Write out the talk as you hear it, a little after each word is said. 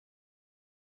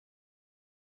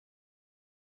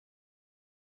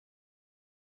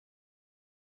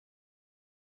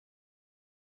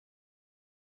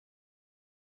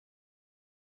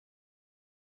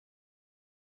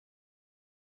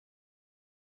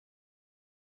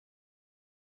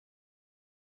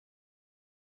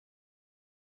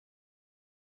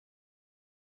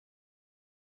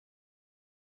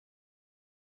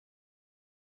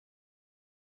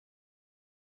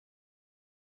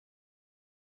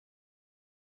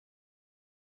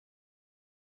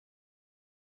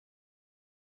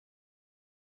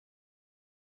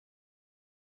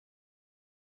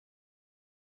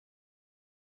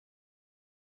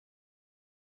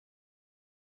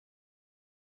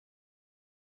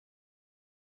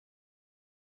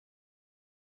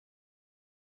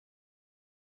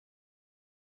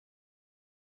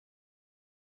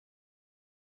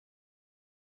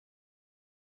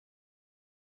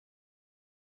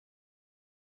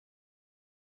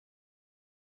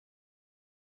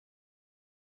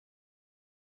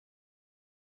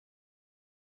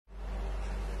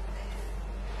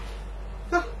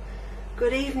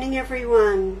Good evening,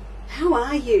 everyone. How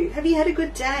are you? Have you had a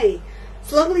good day?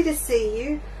 It's lovely to see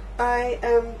you.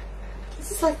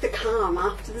 This is like the calm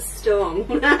after the storm.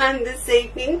 And this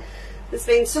evening, there's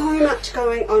been so much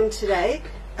going on today,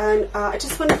 and I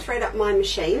just want to thread up my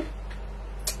machine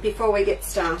before we get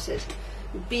started,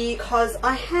 because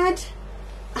I had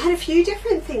a few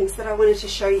different things that I wanted to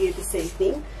show you this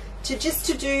evening, to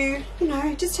do, you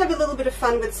know, just have a little bit of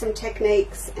fun with some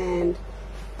techniques and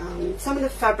some of the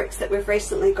fabrics that we've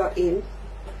recently got in,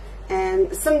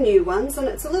 and some new ones. And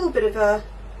it's a little bit of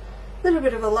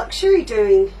a luxury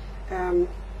doing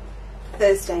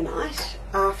Thursday night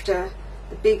after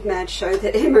the big mad show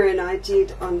that Emma and I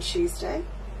did on Tuesday.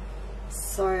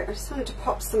 So I just wanted to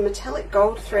pop some metallic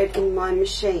gold thread in my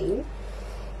machine,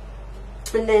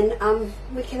 and then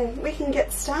we can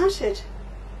get started.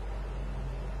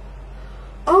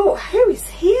 Oh, who is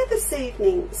here this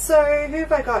evening? So who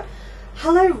have I got?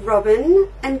 Hello, Robin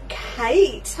and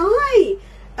Kate. Hi.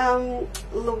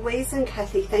 Louise and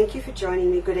Kathy, thank you for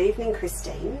joining me. Good evening,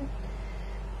 Christine.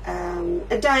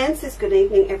 And Diane says good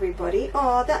evening, everybody.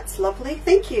 Oh, that's lovely.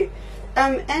 Thank you.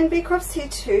 And Beecroft's here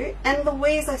too. And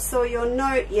Louise, I saw your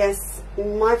note. Yes,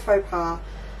 my faux pas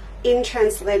in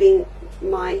translating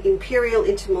my imperial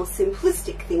into more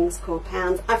simplistic things called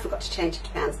pounds. I forgot to change it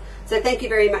to pounds. So thank you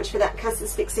very much for that. Cass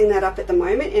is fixing that up at the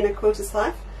moment in a quilter's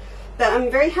life. But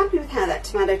I'm very happy with how that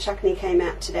tomato chutney came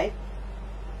out today.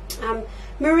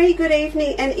 Marie, good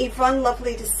evening. And Yvonne,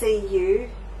 lovely to see you.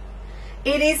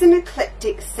 It is an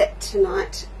eclectic set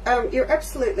tonight. You're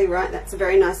absolutely right. That's a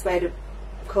very nice way to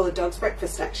call a dog's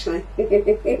breakfast, actually,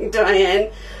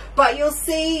 Diane. But you'll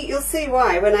see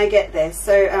why when I get there.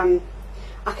 So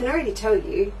I can already tell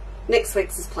you, next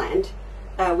week's is planned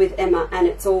with Emma, and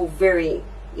it's all very,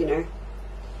 you know,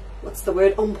 what's the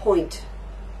word? On point.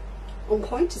 On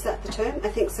point, is that the term? I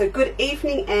think so. Good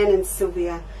evening, Anne and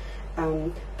Sylvia.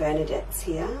 Bernadette's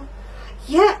here.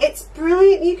 Yeah, it's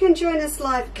brilliant. You can join us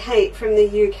live, Kate, from the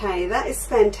UK. That is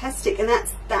fantastic, and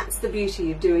that's the beauty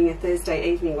of doing a Thursday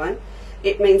evening one.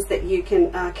 It means that you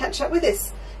can catch up with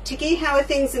us. Tiki, how are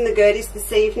things in the Gerties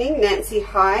this evening? Nancy,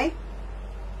 hi.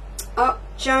 Oh,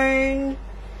 Joan,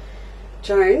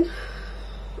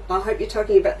 I hope you're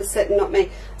talking about the set and not me.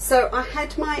 So I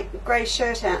had my grey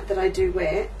shirt out that I do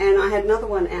wear, and I had another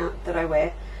one out that I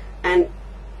wear, and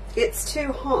it's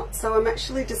too hot, so I'm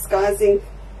actually disguising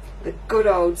the good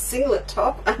old singlet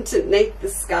top underneath the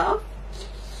scarf.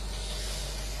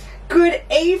 Good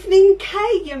evening,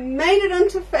 Kay. You made it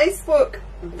onto Facebook.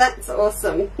 That's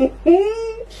awesome.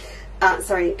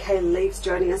 Sorry, Kay Leaves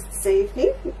joining us this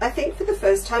evening, I think for the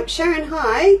first time. Sharon,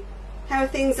 hi. How are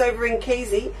things over in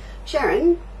Keesey?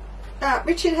 Sharon,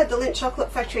 Richard had the Lindt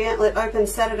Chocolate Factory outlet open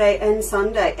Saturday and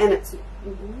Sunday, and it's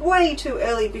way too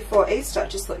early before Easter. I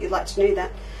just thought you'd like to know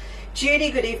that.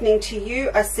 Judy, good evening to you.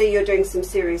 I see you're doing some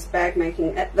serious bag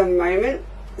making at the moment.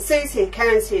 Sue's here,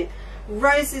 Karen's here,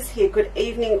 Rose is here. Good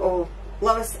evening, all.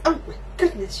 Lois, oh my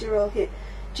goodness, you're all here.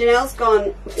 Janelle's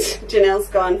gone. Janelle's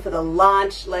gone for the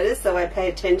large letters, so I pay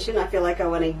attention. I feel like I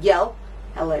want to yell.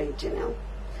 Hello, Janelle.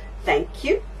 Thank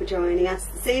you for joining us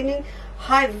this evening.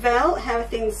 Hi, Val. How are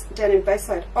things down in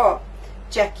Bayside? Oh,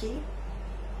 Jackie.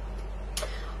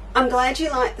 I'm glad you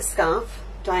like the scarf,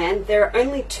 Diane. There are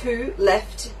only 2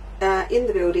 left in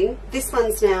the building. This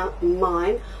one's now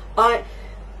mine.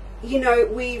 You know,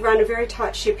 we run a very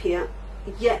tight ship here,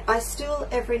 yet I still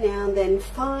every now and then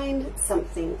find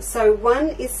something. So one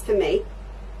is for me,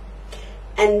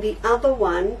 and the other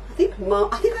one, I think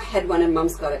I had one and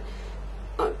Mum's got it.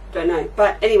 I don't know,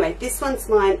 but anyway, this one's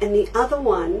mine, and the other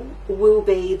one will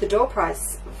be the door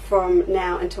prize from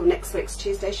now until next week's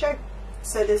Tuesday show.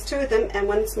 So there's 2 of them, and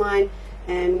one's mine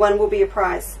and one will be a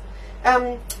prize.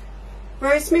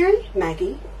 Rosemary,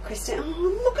 Maggie, Christine,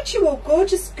 oh, look at you all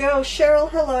gorgeous girls. Cheryl,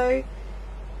 hello.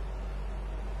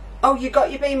 Oh, you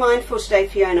got your Be Mindful today,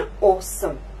 Fiona.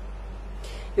 Awesome.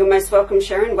 You're most welcome,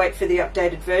 Sharon. Wait for the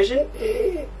updated version.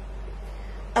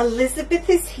 Elizabeth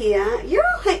is here. You're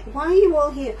all why are you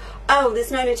all here? Oh,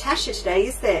 there's no Natasha today,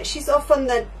 is there? She's off on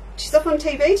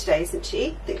TV today, isn't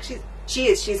she? I think she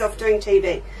is. She's off doing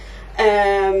TV.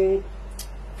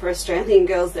 For Australian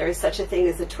girls, there is such a thing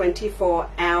as a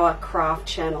 24-hour craft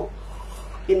channel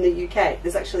in the UK.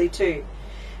 There's actually 2.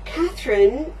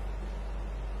 Catherine,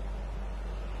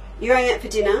 you're going out for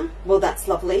dinner? Well, that's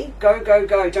lovely. Go, go,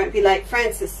 go. Don't be late.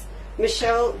 Francis.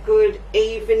 Michelle, good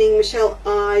evening. Michelle,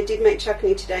 I did make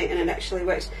chutney today and it actually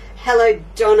worked. Hello,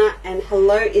 Donna, and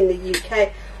hello in the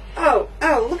UK. Oh,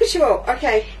 look at you all.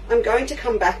 Okay, I'm going to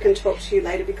come back and talk to you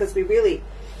later because we really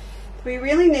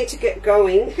need to get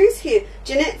going. Who's here?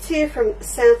 Jeanette's here from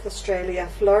South Australia.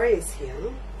 Floria's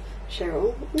here.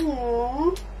 Cheryl.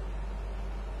 Aww.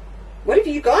 What have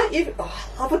you got? Oh,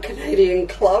 I love a Canadian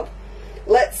Club.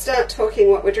 Let's start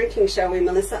talking what we're drinking, shall we,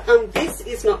 Melissa? This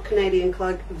is not Canadian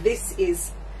Club. This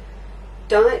is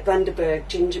Diet Bundaberg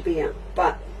ginger beer,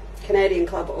 but Canadian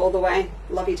Club all the way.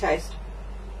 Love your taste.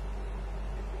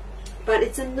 But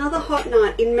it's another hot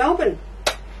night in Melbourne.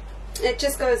 It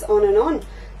just goes on and on.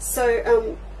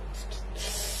 So,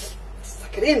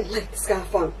 suck it in, let the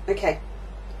scarf on. Okay.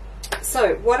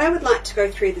 So, what I would like to go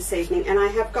through this evening, and I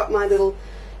have got my little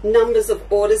numbers of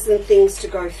orders and things to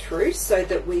go through so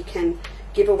that we can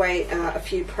give away a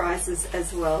few prizes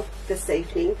as well this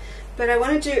evening. But I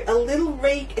want to do a little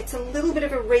it's a little bit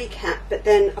of a recap, but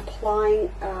then applying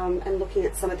and looking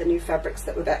at some of the new fabrics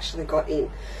that we've actually got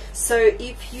in. So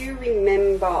if you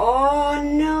remember, oh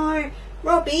no,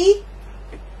 Robbie,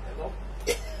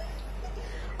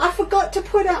 I forgot to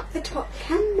put up the top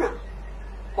camera.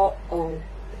 Uh-oh.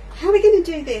 How are we going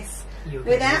to do this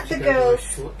without the girls?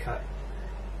 Shortcut.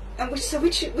 So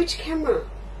which camera?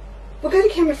 We'll go to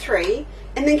camera 3,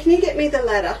 and then can you get me the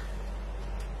ladder?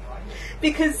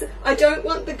 Because I don't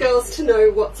want the girls to know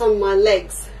what's on my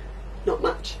legs. Not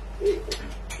much. I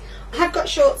have got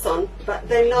shorts on, but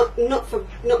they're not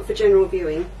for general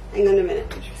viewing. Hang on a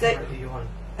minute. Which So, camera do you want?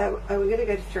 we're going to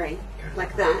go to 3,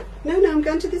 like that. No, I'm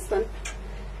going to this one.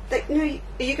 No,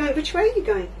 are you going? Which way are you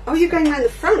going? Oh, you're going around the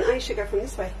front. Oh, you should go from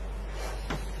this way.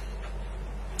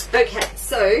 Okay,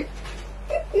 so.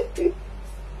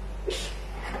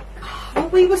 Well,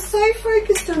 we were so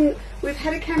focused on, we've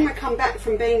had a camera come back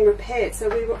from being repaired, so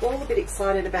we were all a bit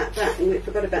excited about that, and we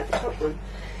forgot about the top one.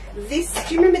 This,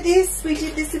 do you remember this? We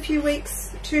did this a few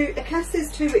weeks, Cass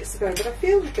says 2 weeks ago, but I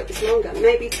feel like it was longer,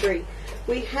 maybe 3.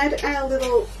 We had our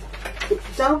little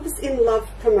Doves in Love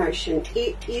promotion.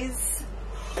 It is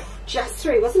just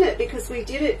 3, wasn't it? Because we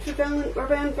did it for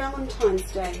around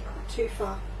Valentine's Day. Too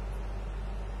far.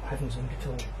 I haven't zoomed at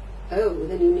all. Oh,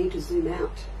 then you need to zoom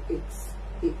out.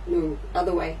 No,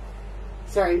 other way.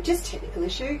 Sorry, just technical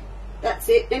issue. That's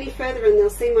it. Any further and they'll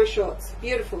see my shorts.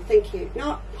 Beautiful, thank you.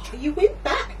 No, you went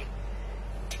back.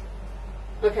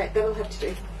 Okay, that'll have to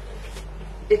do.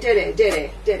 It did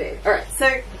it. Alright,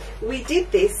 so we did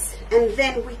this and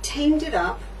then we teamed it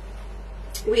up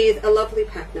with a lovely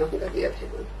pack. No, I haven't got the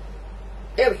overhead one.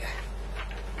 There we go.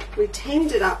 We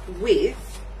teamed it up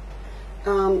with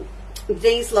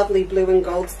these lovely blue and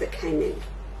golds that came in.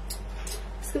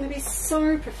 It's going to be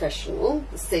so professional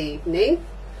this evening.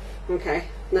 Okay,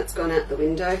 that's gone out the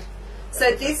window.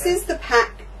 So this is the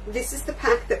pack. This is the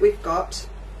pack that we've got.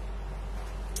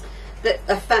 That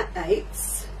are fat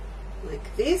 8s,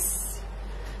 like this.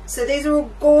 So these are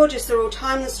all gorgeous. They're all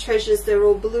timeless treasures. They're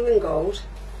all blue and gold.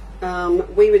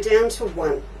 We were down to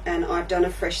 1, and I've done a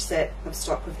fresh set of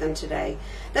stock of them today.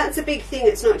 That's a big thing.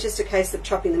 It's not just a case of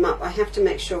chopping them up. I have to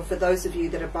make sure for those of you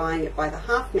that are buying it by the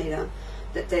 ½ metre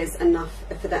that there's enough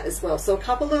for that as well. So a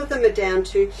couple of them are down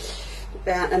to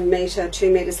about 1 metre,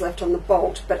 2 metres left on the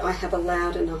bolt, but I have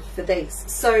allowed enough for these.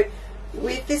 So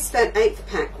with this fat 8th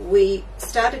pack, we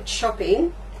started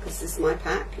shopping, because this is my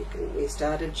pack, we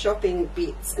started shopping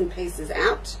bits and pieces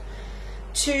out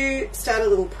to start a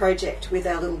little project with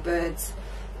our little birds.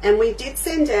 And we did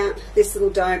send out this little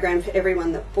diagram for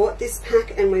everyone that bought this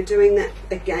pack, and we're doing that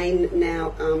again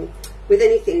now with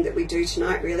anything that we do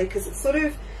tonight, really, because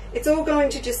it's all going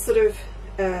to just sort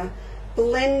of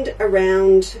blend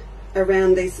around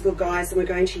these little guys, and we're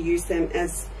going to use them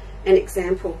as an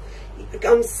example.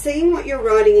 I'm seeing what you're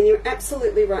writing, and you're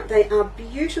absolutely right. They are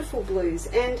beautiful blues,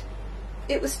 and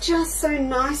it was just so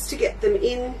nice to get them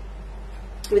in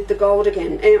with the gold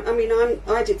again. And I mean,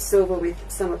 I did silver with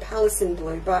some Pallisin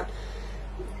blue, but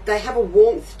they have a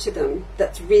warmth to them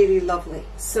that's really lovely.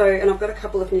 So, and I've got a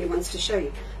couple of new ones to show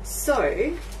you.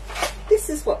 So this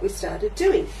is what we started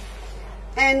doing,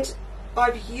 and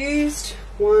I've used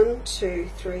 1, 2,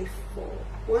 3, 4.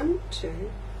 1,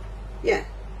 2, yeah,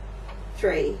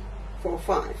 3, 4,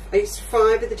 5. I used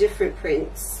 5 of the different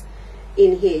prints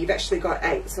in here. You've actually got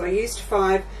 8, so I used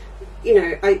 5. You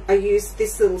know, I used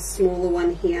this little smaller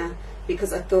one here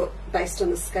because I thought based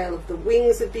on the scale of the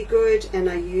wings would be good, and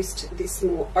I used this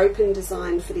more open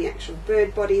design for the actual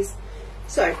bird bodies.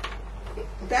 So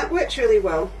that worked really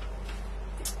well.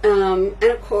 And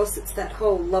of course it's that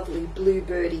whole lovely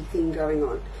bluebirdy thing going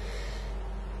on.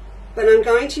 But I'm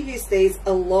going to use these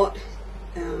a lot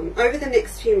over the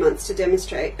next few months to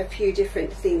demonstrate a few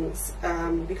different things,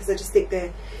 because I just think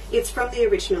it's from the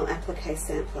original applique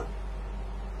sampler.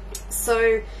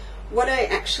 So what I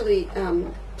actually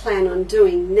plan on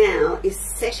doing now is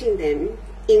setting them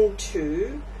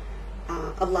into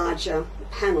a larger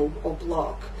panel or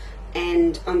block.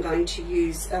 and I'm going to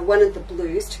use one of the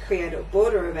blues to create a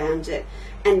border around it,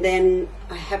 and then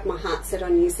I have my heart set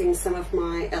on using some of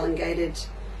my elongated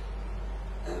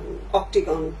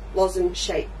octagon lozenge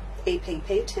shape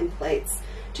EPP templates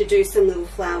to do some little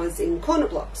flowers in corner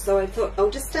blocks. So I thought I'll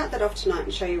just start that off tonight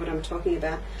and show you what I'm talking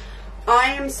about.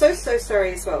 I am so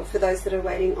sorry as well for those that are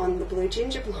waiting on the blue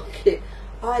ginger block kit.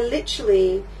 I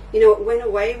literally, you know, it went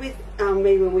away with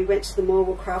me when we went to the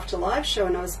Morwell Craft Alive show,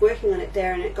 and I was working on it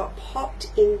there, and it got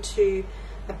popped into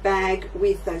a bag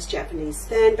with those Japanese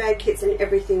fan bag kits and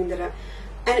everything that are,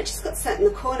 and it just got sat in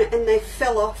the corner, and they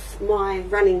fell off my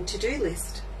running to-do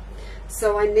list.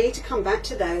 So I need to come back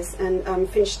to those and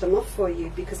finish them off for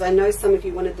you, because I know some of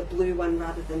you wanted the blue one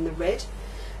rather than the red.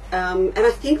 And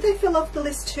I think they fell off the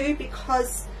list too,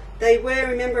 because they were,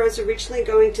 remember I was originally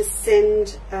going to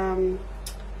send,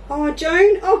 oh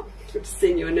Joan, oh, I've just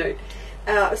seen your note.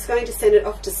 I was going to send it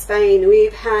off to Spain.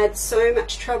 We've had so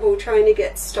much trouble trying to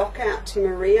get stock out to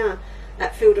Maria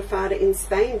at Field of Fada in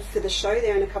Spain for the show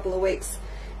there in a couple of weeks,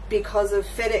 because of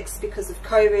FedEx, because of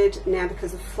COVID, now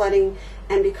because of flooding,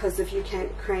 and because of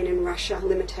Ukraine and Russia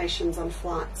limitations on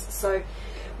flights. So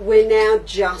we're now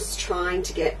just trying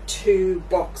to get 2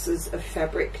 boxes of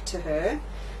fabric to her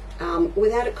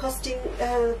without it costing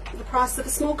the price of a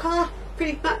small car,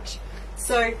 pretty much.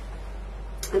 So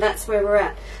that's where we're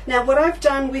at. Now what I've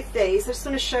done with these, I just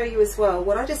want to show you as well,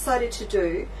 what I decided to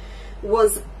do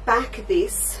was back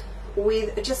this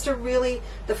with just a really,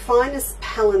 the finest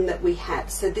Palin that we have.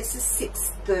 So this is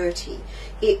 630.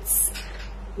 It's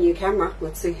new camera.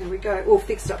 Let's see how we go. Or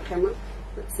fixed up camera.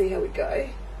 Let's see how we go.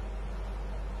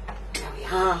 There we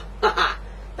are.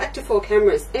 Back to 4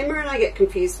 cameras. Emma and I get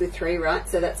confused with 3, right?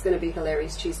 So that's going to be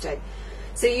hilarious Tuesday.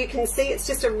 So you can see it's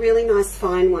just a really nice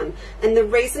fine one. And the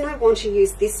reason I want to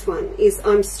use this one is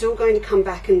I'm still going to come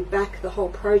back and back the whole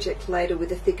project later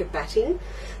with a thicker batting.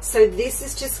 So this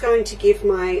is just going to give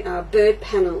my bird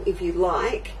panel, if you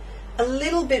like, a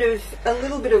little bit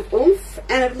of oomph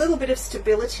and a little bit of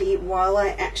stability while I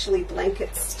actually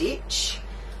blanket stitch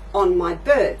on my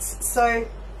birds. So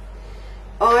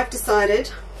I've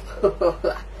decided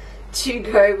to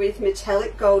go with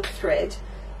metallic gold thread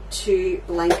to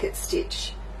blanket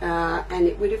stitch, and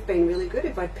it would have been really good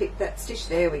if I'd picked that stitch.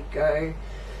 There we go.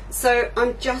 So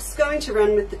I'm just going to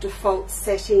run with the default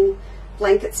setting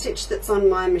blanket stitch that's on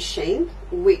my machine,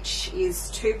 which is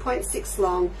 2.6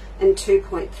 long and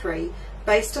 2.3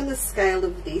 based on the scale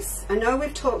of this. I know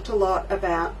we've talked a lot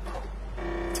about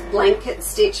blanket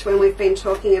stitch when we've been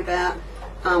talking about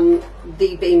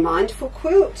the Be Mindful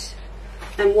quilt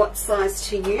and what size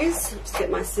to use. Let's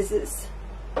get my scissors.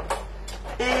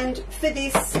 And for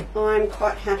this, I'm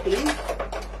quite happy.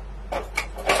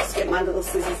 Just get my little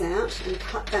scissors out and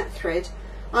cut that thread.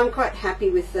 I'm quite happy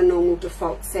with the normal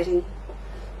default setting.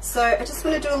 So I just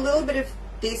want to do a little bit of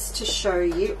this to show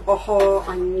you. Oh,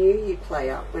 I knew you'd play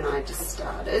up when I just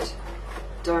started.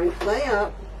 Don't play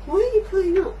up. Why are you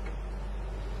playing up?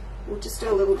 We'll just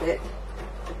do a little bit.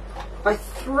 I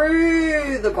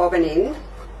threw the bobbin in.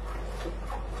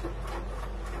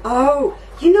 Oh,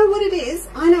 you know what it is?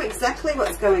 I know exactly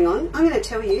what's going on. I'm going to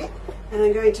tell you, and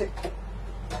I'm going to...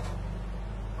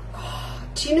 Oh,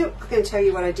 do you know? I'm going to tell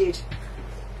you what I did.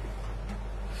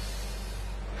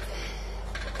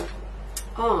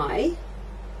 I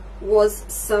was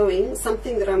sewing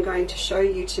something that I'm going to show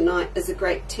you tonight as a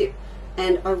great tip,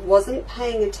 and I wasn't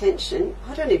paying attention.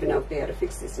 I don't even know if I'll be able to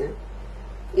fix this now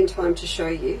in time to show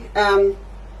you.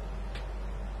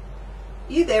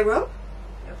 You there, Rob?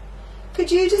 Could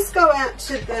you just go out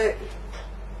to the...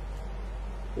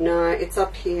 No, it's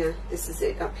up here. This is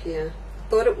it up here.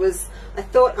 I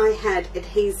thought I had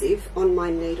adhesive on my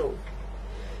needle.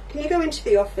 Can you go into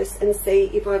the office and see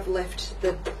if I've left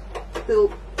the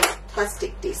little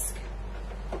plastic disc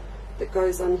that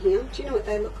goes on here? Do you know what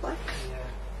they look like?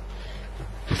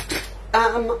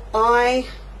 Yeah. I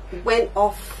went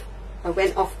off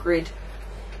grid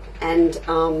and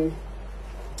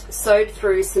sewed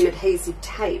through some adhesive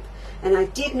tape. And I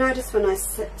did notice when I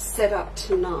set up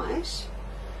tonight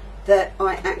that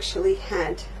I actually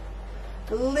had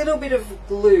a little bit of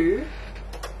glue.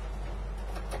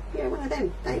 Yeah, one of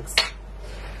them, thanks.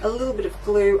 A little bit of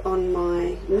glue on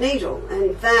my needle,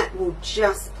 and that will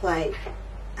just play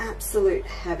absolute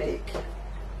havoc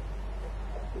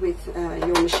with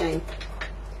your machine,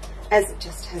 as it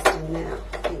just has done now,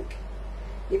 I think.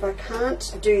 If I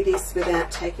can't do this without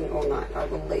taking all night, I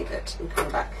will leave it and come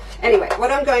back. Anyway,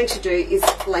 what I'm going to do is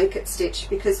blanket stitch,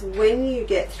 because when you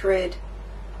get thread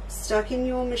stuck in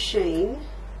your machine,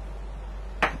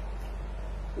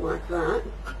 like that,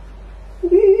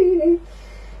 you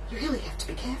really have to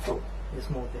be careful. There's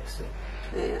more there, so.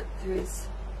 Yeah, there is.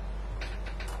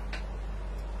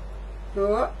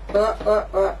 Oh, oh, oh,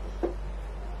 oh.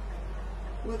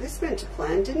 Well, this went to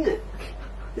plan, didn't it?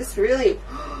 This really...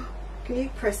 Can you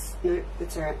press... No,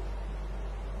 that's alright.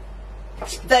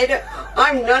 They don't...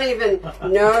 I'm not even...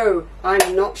 No,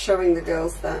 I'm not showing the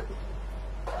girls that.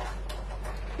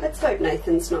 Let's hope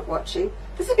Nathan's not watching.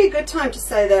 This would be a good time to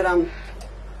say that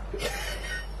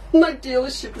my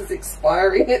dealership is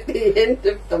expiring at the end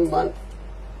of the month.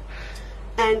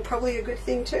 And probably a good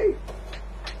thing too.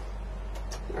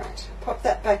 Right, pop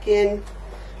that back in.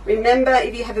 Remember,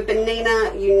 if you have a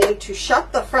Benina, you need to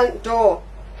shut the front door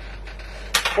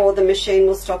or the machine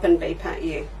will stop and beep at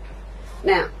you.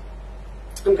 Now,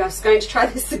 I'm just going to try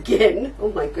this again.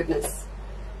 Oh my goodness.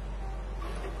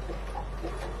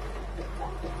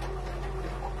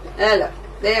 Hello,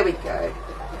 there we go.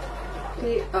 Can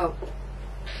you, oh,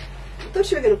 I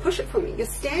thought you were going to push it for me. You're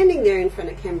standing there in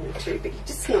front of camera too, but you're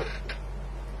just not.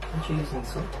 Aren't you using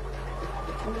some?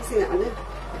 I'm using that one now.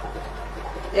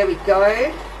 There we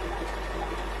go.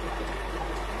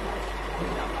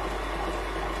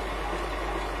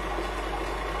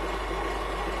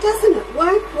 Doesn't it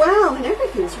work well and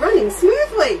everything's running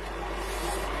smoothly?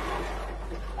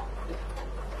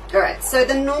 Alright, so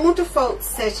the normal default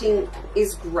setting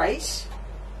is great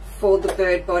for the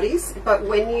bird bodies, but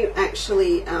when you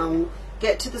actually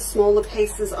get to the smaller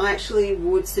pieces, I actually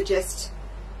would suggest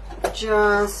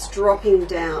just dropping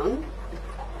down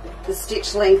the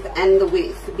stitch length and the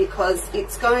width, because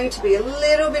it's going to be a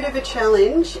little bit of a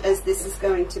challenge, as this is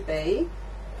going to be,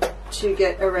 to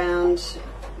get around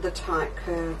the tight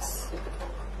curves.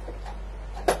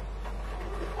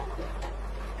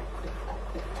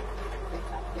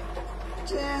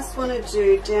 Just want to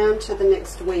do down to the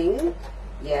next wing.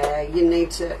 Yeah, you need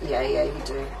to, yeah, you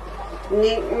do.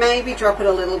 Maybe drop it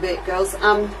a little bit, girls.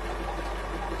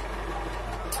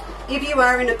 If you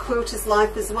are in a quilter's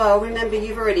life as well, remember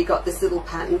you've already got this little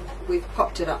pattern. We've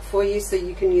popped it up for you so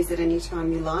you can use it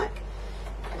anytime you like.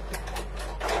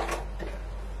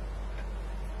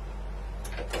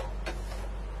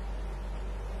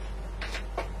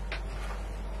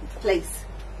 Please.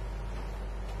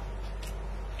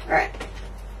 Alright.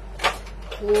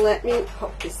 Let me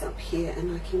pop this up here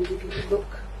and I can give you a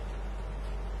look.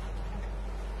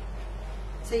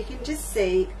 So you can just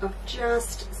see I've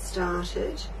just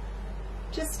started.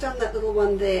 Just done that little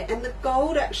one there, and the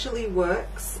gold actually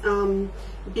works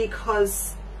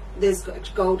because there's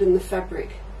gold in the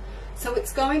fabric. So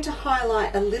it's going to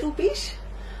highlight a little bit,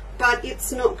 but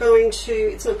it's not going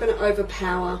to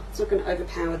overpower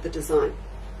the design.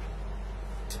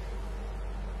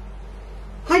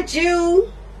 Hi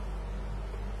Jill.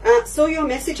 Saw your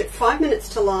message at 5 minutes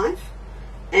to live,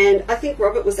 and I think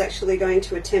Robert was actually going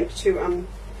to attempt to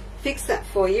fix that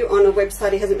for you on a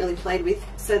website he hasn't really played with,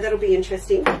 so that'll be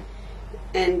interesting.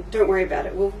 And don't worry about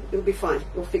it, it'll be fine.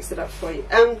 We'll fix it up for you.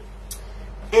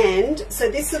 And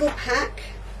so this little pack,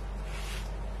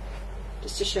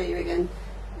 just to show you again,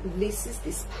 this is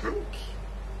this pack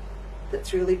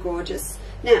that's really gorgeous.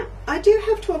 Now, I do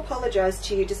have to apologise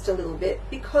to you just a little bit,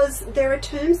 because there are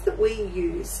terms that we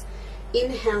use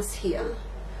in-house here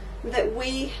that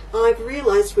I've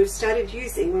realised we've started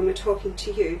using when we're talking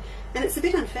to you, and it's a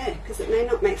bit unfair because it may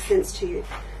not make sense to you.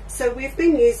 So we've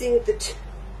been using the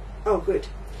good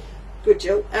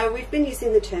Jill. We've been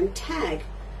using the term tag,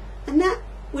 and that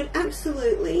would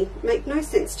absolutely make no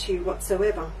sense to you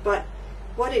whatsoever. But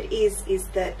what it is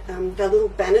that the little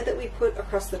banner that we put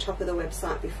across the top of the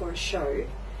website before a show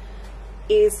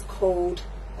is called,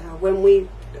 when we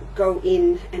go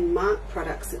in and mark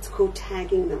products, it's called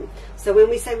tagging them. So when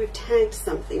we say we've tagged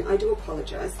something, I do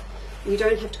apologise. You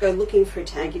don't have to go looking for a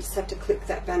tag, you just have to click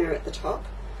that banner at the top,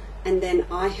 and then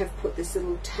I have put this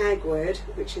little tag word,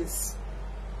 which is,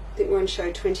 I think we're on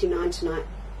show 29 tonight,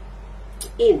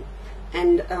 in,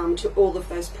 and to all of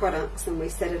those products, and we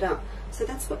set it up. So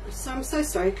that's what, so I'm so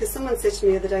sorry, because someone said to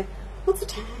me the other day, what's a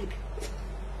tag?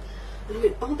 And I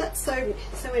went, oh, that's so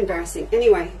embarrassing.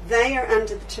 Anyway, they are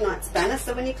under tonight's banner,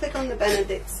 so when you click on the banner,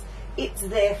 it's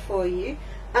there for you.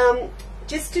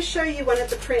 Just to show you one of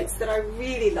the prints that I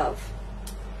really love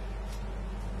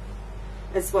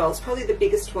as well, it's probably the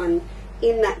biggest one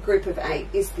in that group of 8,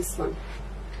 is this one.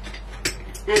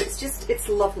 And it's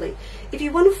lovely. If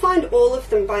you want to find all of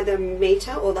them by the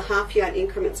metre or the half yard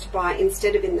increments to buy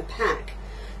instead of in the pack,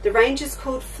 the range is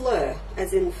called Fleur,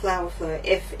 as in flower fleur,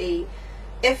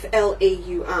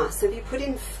 F-L-E-U-R. So if you put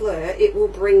in Fleur, it will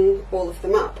bring all of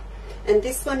them up. And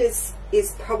this one is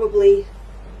probably,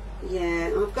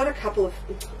 yeah, I've got a couple of,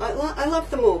 I love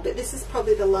them all, but this is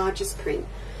probably the largest print.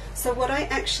 So what I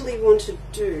actually want to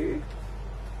do,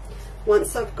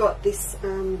 once I've got this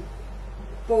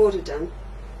border done,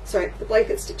 sorry, the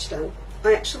blanket stitch done,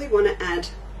 I actually want to add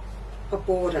a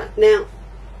border. Now,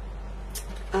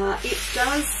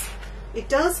 it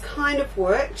does kind of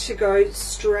work to go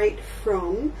straight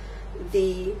from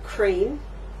the cream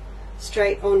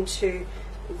straight onto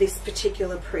this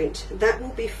particular print. That will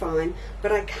be fine,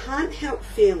 but I can't help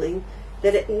feeling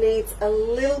that it needs a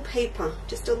little paper,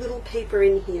 just a little paper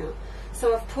in here.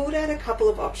 So I've pulled out a couple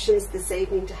of options this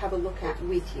evening to have a look at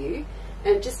with you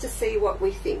and just to see what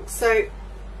we think. So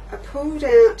I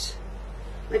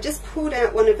just pulled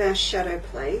out one of our shadow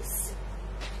plays,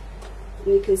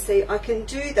 and you can see I can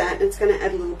do that, and it's going to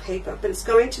add a little paper, but it's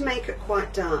going to make it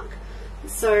quite dark.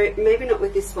 So maybe not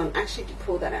with this one. Actually, to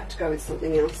pull that out to go with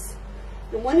something else.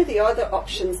 And one of the other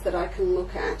options that I can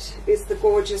look at is the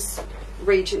gorgeous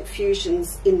Regent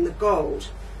Fusions in the gold,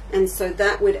 and so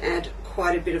that would add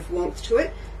quite a bit of warmth to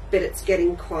it, but it's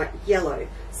getting quite yellow.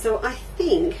 So I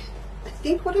think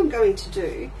what I'm going to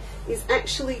do is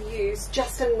actually use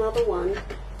just another one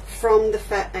from the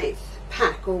Fat Eighth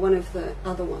pack, or one of the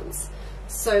other ones.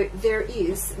 So there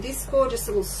is this gorgeous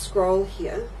little scroll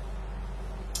here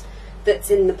that's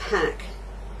in the pack,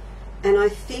 and I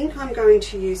think I'm going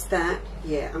to use that.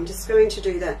 Yeah, I'm just going to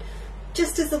do that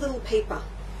just as a little paper.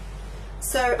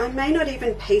 So I may not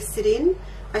even paste it in.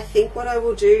 I think what I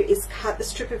will do is cut the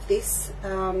strip of this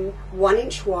 1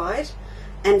 inch wide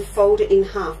and fold it in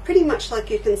half, pretty much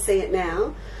like you can see it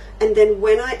now. And then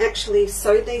when I actually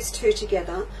sew these two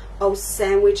together, I'll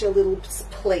sandwich a little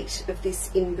pleat of this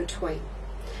in between,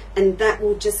 and that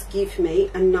will just give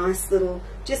me a nice little,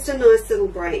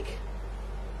 break.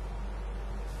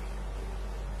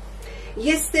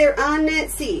 Yes, there are,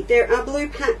 Nancy, there are blue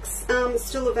packs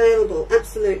still available,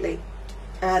 absolutely.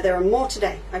 There are more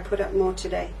today. I put up more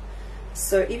today.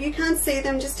 So if you can't see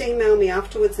them, just email me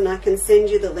afterwards and I can send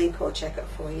you the link or check it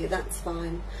for you. That's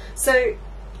fine. So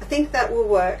I think that will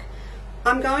work.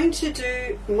 I'm going to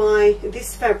do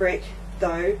this fabric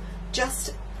though,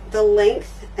 just the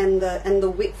length and the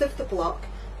width of the block,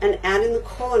 and out in the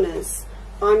corners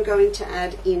I'm going to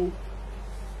add in,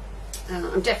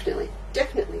 I'm definitely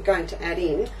going to add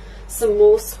in some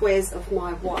more squares of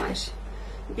my white,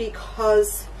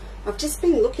 because I've just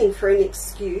been looking for an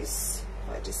excuse.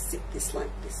 If I just zip this like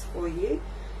this for you,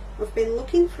 I've been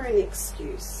looking for an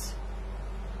excuse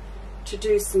to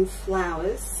do some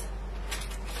flowers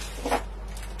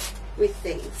with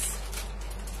these.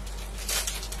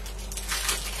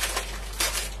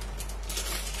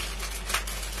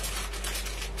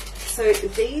 So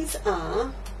these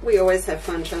are, we always have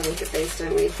fun trying to look at these,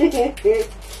 don't we?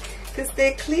 Because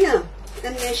they're clear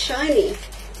and they're shiny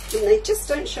and they just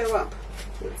don't show up.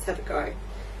 Let's have a go.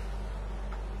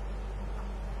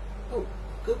 Oh,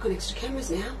 good, got extra cameras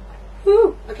now.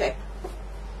 Woo, okay.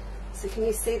 So can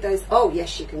you see those? Oh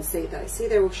yes, you can see those. See,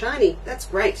 they're all shiny. That's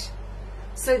great.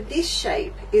 So this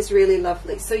shape is really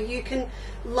lovely. So you can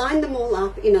line them all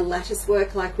up in a lattice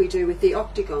work like we do with the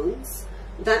octagons.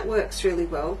 That works really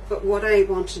well. But what I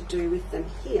want to do with them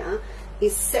here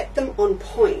is set them on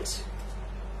point.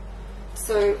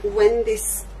 So when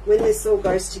this all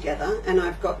goes together, and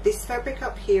I've got this fabric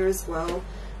up here as well,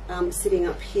 sitting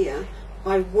up here,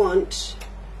 I want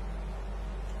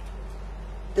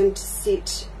them to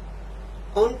sit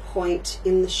on point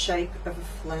in the shape of a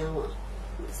flower.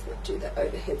 Let's not do that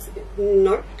overheads a bit.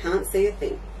 Nope, can't see a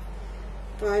thing.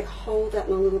 If I hold that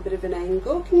in a little bit of an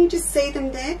angle, can you just see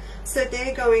them there? So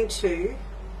they're going to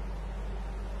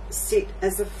sit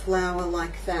as a flower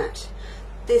like that.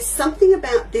 There's something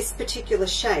about this particular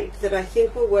shape that I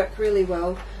think will work really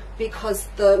well, because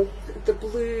the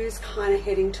blue's kind of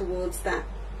heading towards that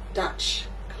Dutch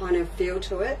kind of feel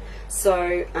to it.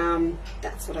 So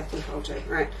that's what I think I'll do.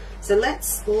 Right, so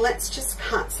let's just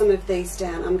cut some of these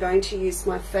down. I'm going to use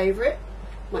my favourite,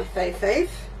 my fave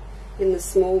in the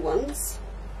small ones.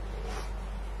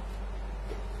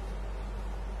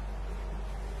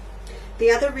 The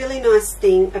other really nice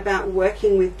thing about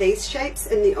working with these shapes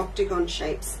and the octagon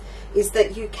shapes is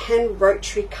that you can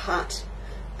rotary cut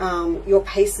your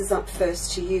pieces up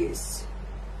first to use.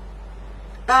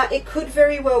 It could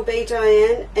very well be,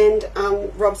 Diane, and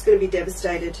Rob's going to be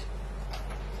devastated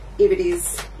if it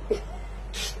is.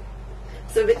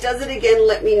 So if it does it again,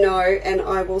 let me know and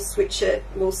I will switch it.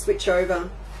 We'll switch over.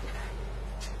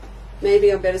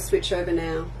 Maybe I better switch over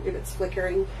now if it's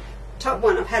flickering. Top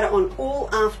one, I've had it on all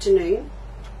afternoon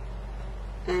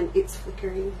and it's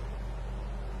flickering.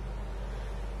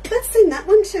 Let's send that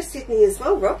one to Sydney as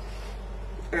well, Rob.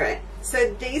 Alright,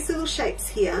 so these little shapes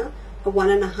here are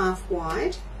 1.5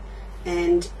 wide,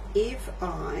 and if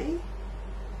I'm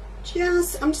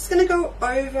just going to go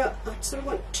over, I sort of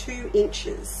want 2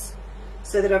 inches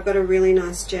so that I've got a really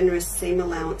nice generous seam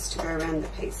allowance to go around the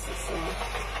pieces. So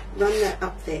run that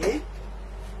up there,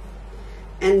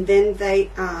 and then they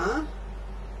are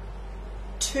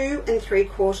 2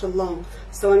 3/4 long.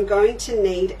 So I'm going to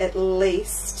need at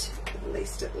least.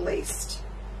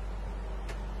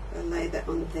 I'll lay that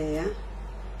on there.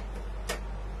 There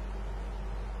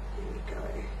we go.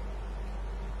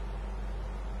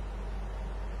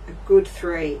 A good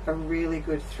 3, a really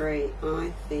good 3.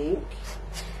 I think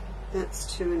that's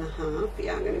 2.5.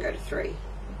 Yeah, I'm going to go to 3.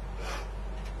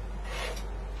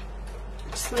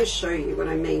 I just want to show you what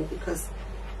I mean, because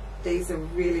these are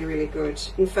really, really good.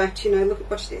 In fact, you know, look,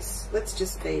 watch this. Let's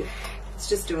just do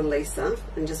a Lisa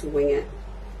and just wing it.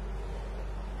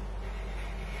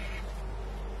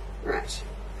 Right.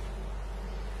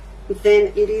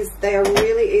 Then they are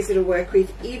really easy to work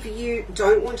with. If you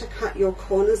don't want to cut your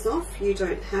corners off, you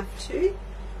don't have to.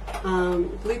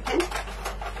 Glue pen.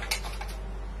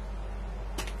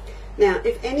 Now,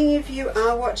 if any of you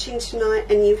are watching tonight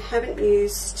and you haven't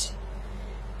used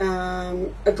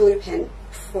a glue pen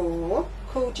before,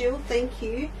 cool, Jill, thank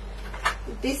you.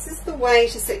 This is the way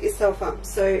to set yourself up.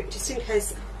 So just in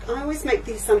case, I always make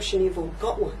the assumption you've all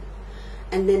got one,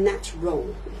 and then that's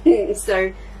wrong.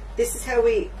 So this is how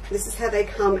they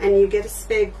come, and you get a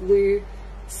spare glue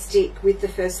stick with the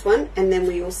first one, and then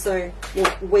we also,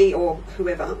 well, we or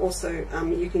whoever, also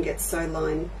you can get sew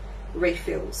line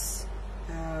refills.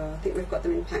 I think we've got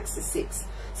them in packs of 6.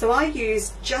 So I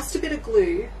use just a bit of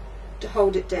glue to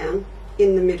hold it down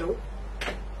in the middle,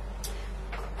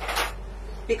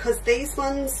 because these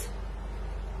ones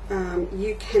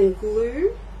you can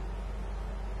glue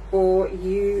or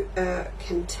you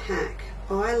can tack.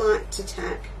 I like to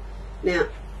tack. Now,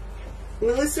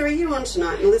 Melissa, are you on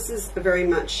tonight? Melissa's very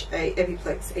much a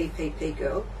Epiplex EPP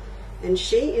girl, and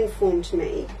she informed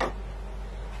me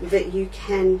that you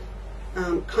can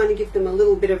kind of give them a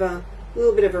little bit of a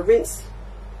rinse,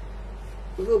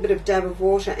 a little bit of dab of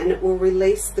water, and it will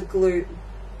release the glue.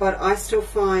 But I still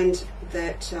find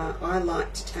that I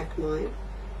like to tack mine.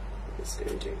 I'm just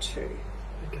going to do 2.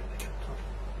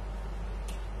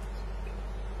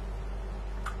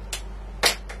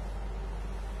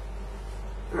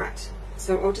 Alright,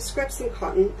 so I'll just grab some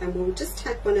cotton and we'll just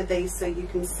tack one of these so you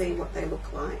can see what they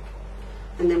look like,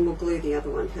 and then we'll glue the other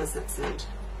one. How's that sound?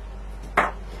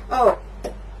 Oh,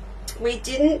 we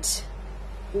didn't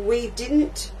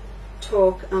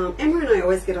talk, Emma and I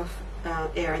always get off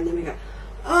air and then we go,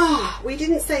 oh, we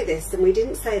didn't say this and we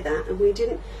didn't say that and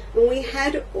we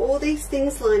had all these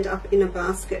things lined up in a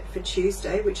basket for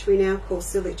Tuesday, which we now call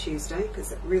Silly Tuesday,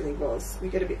 because it really was. We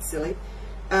get a bit silly.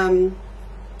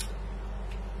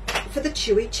 For the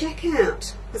Chewy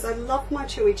checkout, because I love my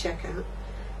Chewy checkout,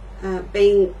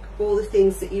 being all the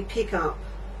things that you pick up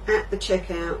at the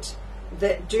checkout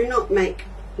that do not make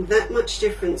that much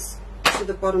difference to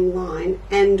the bottom line,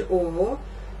 and or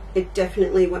it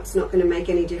definitely what's not going to make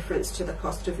any difference to the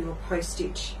cost of your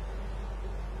postage.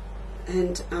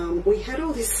 And we had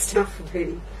all this stuff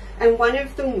ready, and one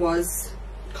of them was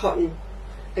cotton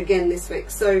again this week.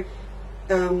 So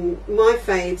my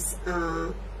faves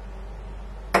are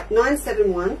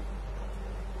 971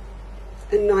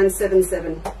 and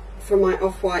 977 for my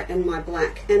off-white and my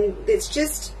black, and it's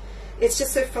just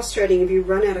so frustrating if you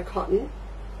run out of cotton.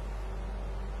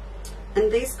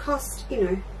 And these cost, you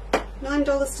know, $9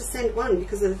 to send one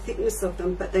because of the thickness of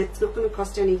them, but that's not going to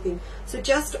cost anything. So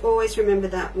just always remember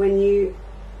that when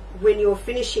you're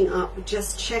finishing up,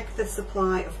 just check the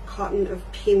supply of cotton, of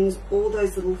pins, all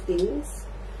those little things.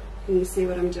 Can you see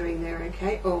what I'm doing there?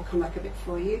 Okay, I'll come back a bit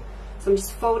for you. So I'm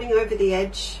just folding over the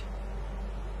edge.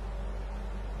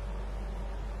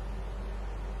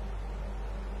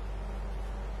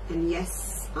 And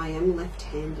yes, I am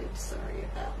left-handed. Sorry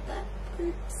about that.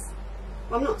 Oops.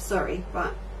 Well, I'm not sorry,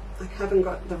 but I haven't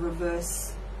got the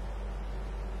reverse.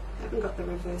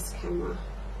 Camera.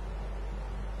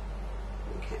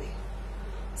 Okay.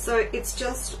 So it's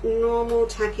just normal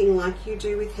tacking like you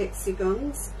do with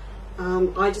hexagons.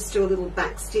 I just do a little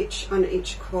back stitch on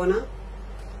each corner.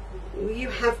 You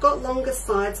have got longer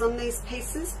sides on these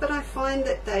pieces, but I find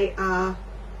that they are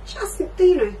just,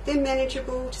 you know, they're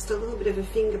manageable, just a little bit of a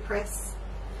finger press.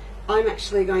 I'm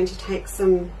actually going to take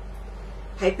some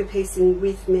paper piecing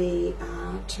with me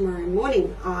tomorrow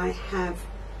morning. I have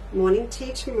morning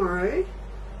tea tomorrow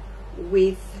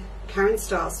with Karen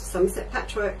Stiles for Somerset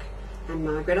Patchwork and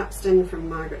Margaret Upston from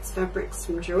Margaret's Fabrics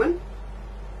from Druin.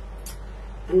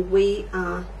 And we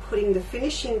are putting the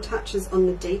finishing touches on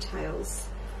the details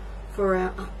for our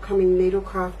upcoming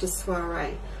Needlecrafters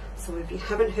Soiree. So if you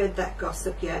haven't heard that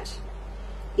gossip yet,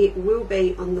 it will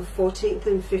be on the 14th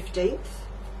and 15th.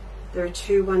 There are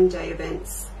 2 one-day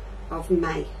events of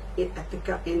May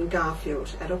in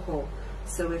Garfield at a hall.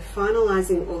 So we're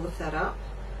finalising all of that up,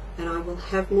 and I will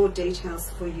have more details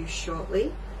for you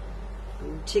shortly.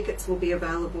 Tickets will be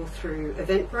available through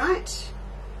Eventbrite.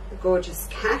 The gorgeous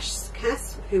Cass,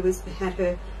 who had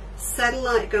her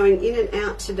satellite going in and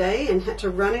out today and had to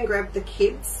run and grab the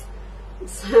kids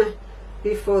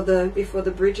before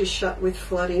the bridge is shut with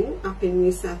flooding up in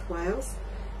New South Wales.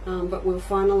 But we'll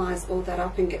finalise all that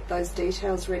up and get those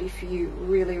details ready for you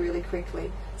really, really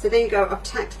quickly. So there you go. I've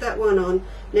tacked that one on.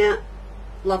 Now,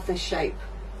 love the shape.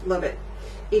 Love it.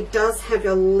 It does have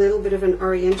a little bit of an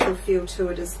oriental feel to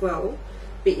it as well.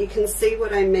 But you can see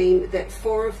what I mean, that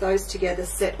 4 of those together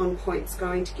set on point's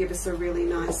going to give us a really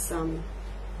nice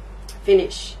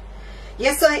finish.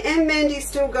 Yes, I am, Mandy,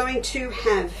 still going to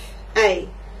have a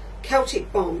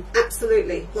Celtic bomb.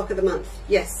 Absolutely. Lock of the month.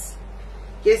 Yes.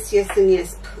 Yes, yes, and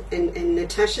yes. And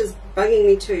Natasha's bugging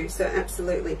me too, so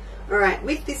absolutely. All right,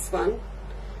 with this one,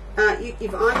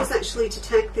 if I was actually to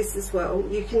tack this as well,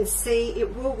 you can see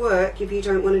it will work if you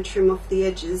don't want to trim off the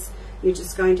edges. You're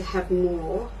just going to have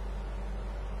more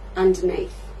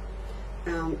underneath.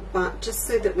 But just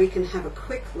so that we can have a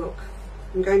quick look,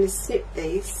 I'm going to snip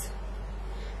these.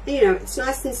 And, you know, it's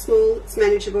nice and small, it's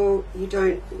manageable, you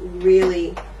don't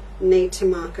really need to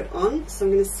mark it on. So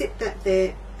I'm going to sit that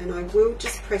there, and I will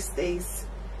just press these,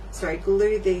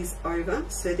 glue these over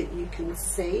so that you can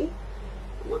see.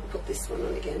 I might put this one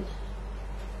on again.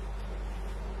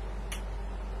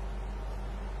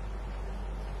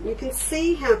 You can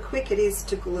see how quick it is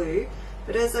to glue,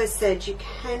 but as I said, you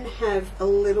can have a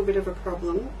little bit of a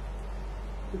problem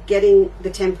getting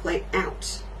the template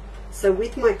out. So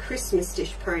with my Christmas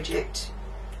dish project,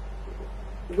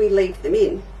 we leave them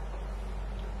in,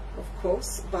 of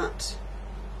course, but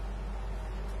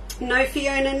no,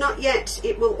 Fiona, not yet.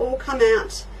 It will all come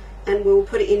out, and we'll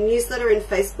put it in newsletter and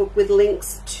Facebook with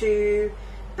links to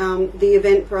the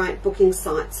Eventbrite booking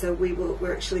site. So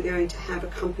we're actually going to have a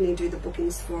company do the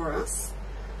bookings for us.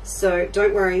 So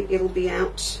don't worry, it'll be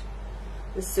out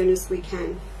as soon as we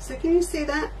can. So can you see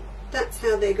that? That's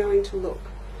how they're going to look.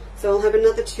 So I'll have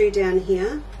another 2 down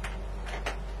here,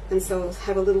 and so I'll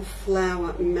have a little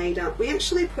flower made up. We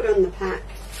actually put on the pack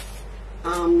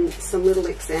some little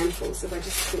examples. If I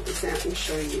just pull this out and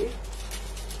show you,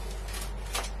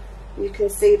 you can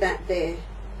see that there.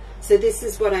 So this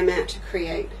is what I'm out to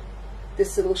create,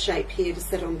 this little shape here to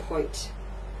set on point.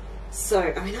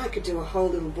 So, I mean, I could do a whole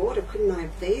little border, couldn't I,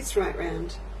 of these right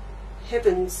round?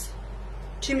 Heavens,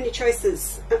 too many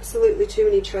choices, absolutely too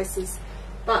many choices.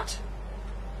 But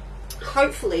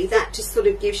hopefully that just sort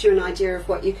of gives you an idea of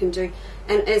what you can do.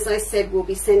 And as I said, we'll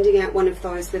be sending out one of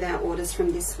those with our orders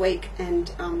from this week,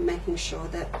 and making sure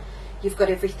that you've got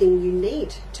everything you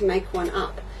need to make one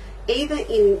up, either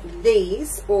in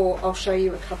these, or I'll show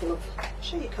you a couple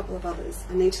of others.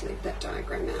 I need to leave that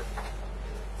diagram out.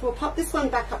 So we'll pop this one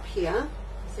back up here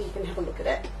so you can have a look at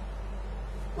it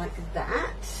like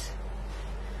that.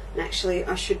 And actually,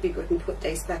 I should be good and put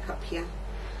these back up here.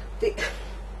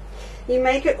 You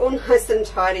make it all nice and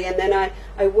tidy, and then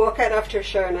I walk out after a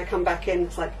show and I come back in.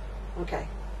 It's like, okay,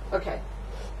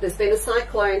 there's been a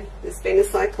cyclone.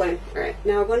 All right,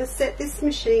 now I want to set this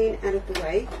machine out of the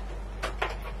way.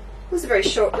 It was a very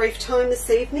short, brief time this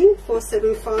evening,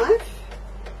 475.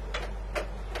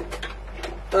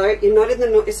 Though you're not in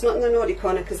the it's not in the naughty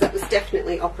corner, because that was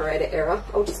definitely operator error.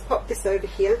 I'll just pop this over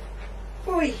here.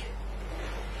 Oi!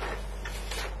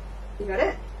 You got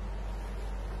it?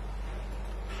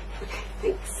 Okay,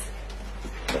 thanks.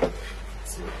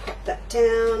 So I'll pop that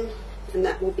down, and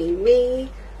that will be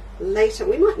me later.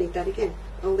 We might need that again.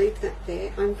 I'll leave that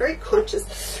there. I'm very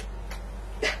conscious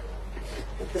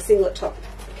of the singlet top.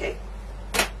 Okay.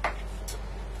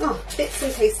 Oh, bits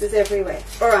and pieces everywhere.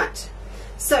 All right.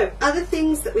 So, other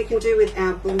things that we can do with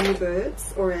our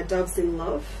bluebirds or our doves in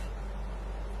love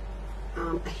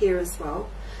are here as well.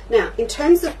 Now, in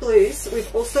terms of blues,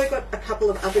 we've also got a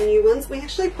couple of other new ones. We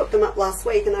actually put them up last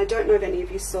week, and I don't know if any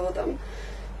of you saw them,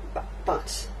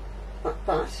 but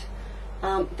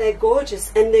they're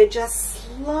gorgeous, and they're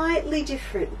just slightly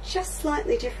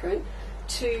different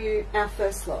to our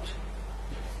first lot.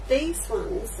 These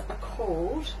ones are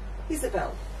called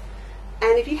Isabel,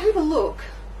 and if you have a look,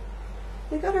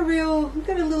 they've got a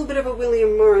little bit of a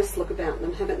William Morris look about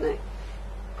them, haven't they?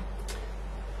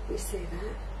 You see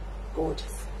that?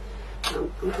 Gorgeous.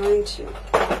 I'm going to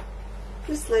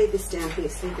just lay this down here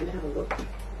so you can have a look.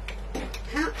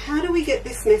 How do we get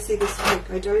this messy this week?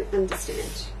 I don't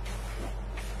understand.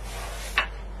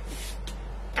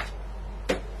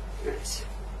 Right.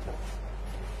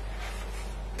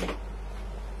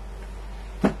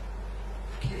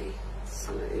 Okay,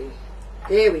 so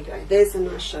there we go. There's a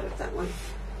nice shot of that one.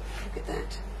 Look at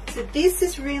that. So this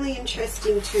is really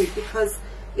interesting too, because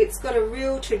it's got a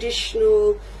real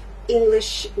traditional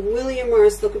English William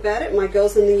Morris look about it. My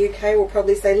girls in the UK will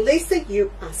probably say, Lisa,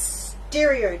 you are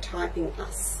stereotyping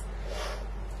us.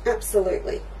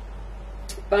 Absolutely.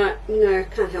 But, you know,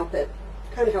 can't help it.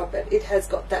 Can't help it. It has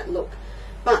got that look.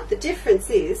 But the difference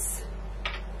is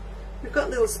we've got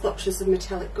little splotches of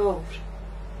metallic gold.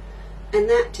 And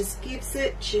that just gives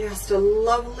it just a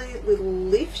lovely little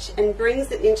lift and brings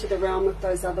it into the realm of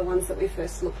those other ones that we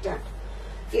first looked at.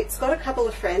 It's got a couple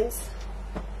of friends.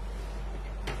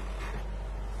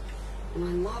 And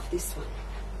I love this one.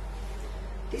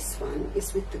 This one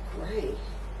is with the grey.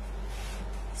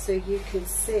 So you can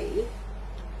see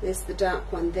there's the dark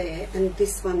one there, and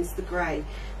this one's the grey.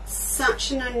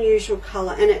 Such an unusual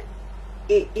colour, and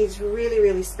it is really,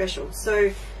 really special.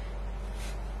 So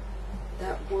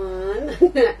that one,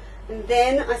 and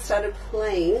then I started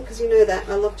playing, because you know that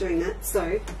I love doing that.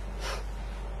 So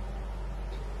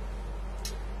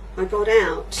I got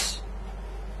out,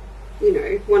 you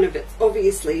know, one of it.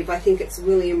 Obviously, if I think it's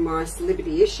William Morris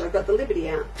Liberty-ish, I got the Liberty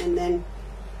out, and then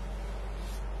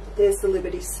there's the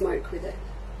Liberty Smoke with it.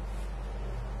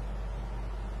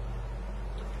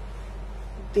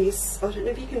 This, I don't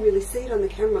know if you can really see it on the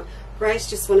camera, grey's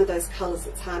just one of those colours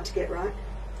that's hard to get right.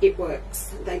 It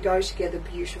works. They go together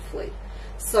beautifully.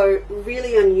 So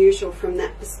really unusual from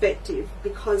that perspective,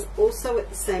 because also at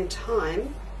the same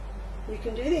time you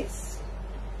can do this,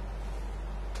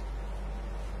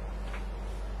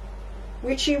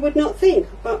 which you would not think,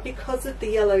 but because of the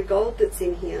yellow gold that's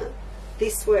in here,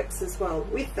 this works as well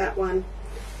with that one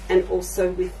and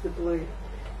also with the blue.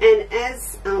 And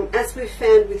as we've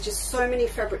found with just so many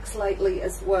fabrics lately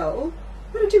as well,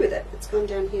 what do I do with it? It's gone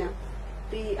down here.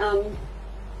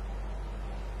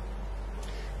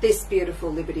 This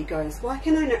beautiful Liberty goes, why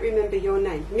can I not remember your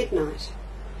name? Midnight.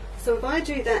 So if I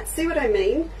do that, see what I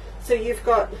mean? So you've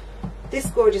got this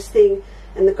gorgeous thing,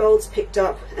 and the gold's picked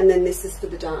up, and then this is for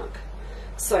the dark.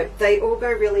 So they all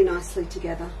go really nicely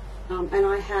together. And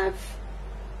I have,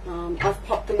 I've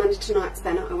popped them under tonight's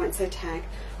banner. I won't say tag.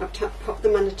 I've popped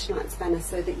them under tonight's banner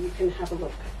so that you can have a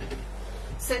look.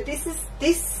 So this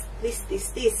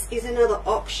is another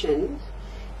option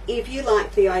if you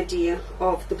like the idea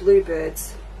of the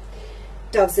bluebirds,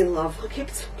 doves in love. I keep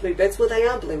bluebirds. Well, they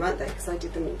are blue, aren't they? Because I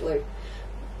did them in blue.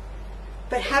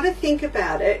 But have a think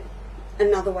about it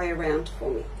another way around for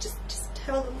me. Just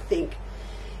have a little think.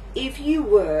 If you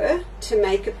were to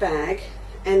make a bag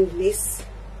and this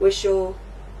was your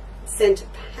center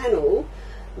panel,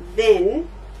 then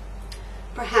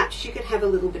perhaps you could have a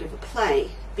little bit of a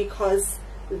play, because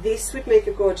this would make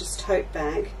a gorgeous tote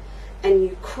bag, and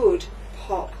you could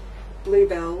pop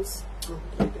bluebells,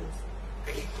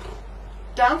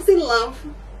 doves in love,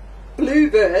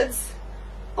 bluebirds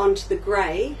onto the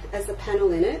grey as a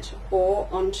panel in it, or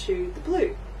onto the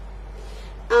blue.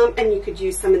 And you could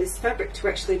use some of this fabric to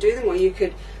actually do them, or you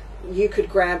could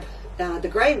grab the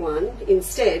grey one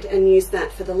instead and use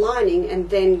that for the lining, and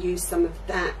then use some of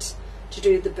that to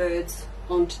do the birds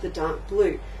onto the dark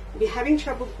blue. If you're having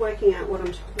trouble working out what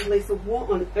I'm talking, Lisa, what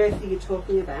on earth are you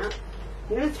talking about?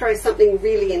 I'm going to throw something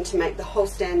really in to make the whole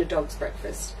stand a dog's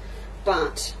breakfast.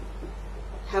 But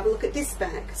have a look at this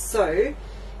bag. So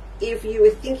if you were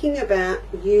thinking about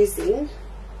using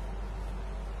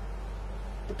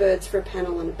the birds for a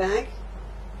panel on a bag,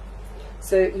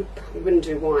 so you probably wouldn't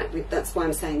do white, that's why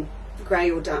I'm saying grey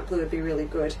or dark blue would be really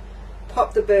good.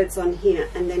 Pop the birds on here,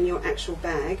 and then your actual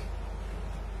bag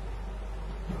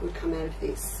would come out of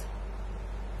this.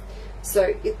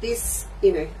 So if this,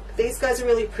 you know, these guys are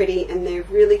really pretty, and they're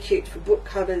really cute for book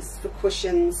covers, for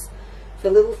cushions, for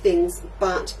little things,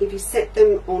 but if you set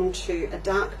them onto a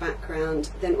dark background,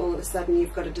 then all of a sudden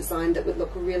you've got a design that would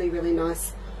look really, really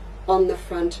nice on the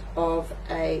front of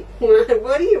a,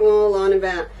 what are you all on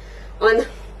about?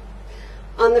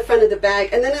 On the front of the bag.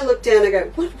 And then I look down and I go,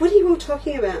 what are you all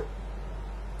talking about?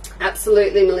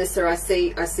 Absolutely, Melissa, I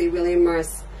see William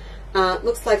Morris.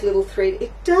 Looks like little 3D.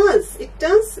 It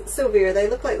does, Sylvia. They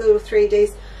look like little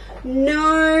 3Ds.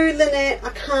 No, Lynette, I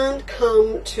can't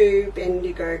come to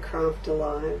Bendigo Craft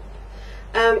Alive.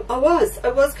 I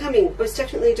was coming. I was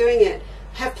definitely doing it.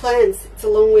 Have plans. It's a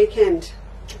long weekend.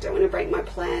 I don't want to break my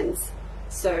plans.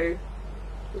 So,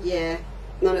 yeah,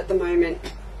 not at the moment.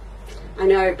 I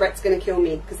know Brett's going to kill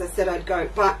me because I said I'd go,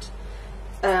 but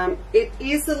it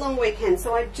is a long weekend,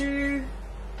 so I do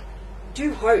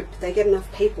hope they get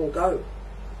enough people go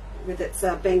with its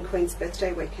being Queen's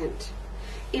birthday weekend.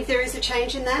 If there is a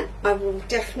change in that, I will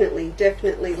definitely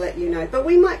let you know. But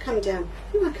we might come down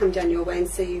your way and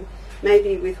see you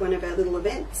maybe with one of our little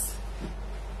events.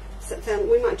 So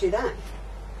we might do that.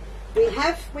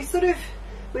 We sort of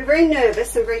we're very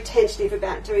nervous and very tentative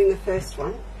about doing the first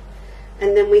one,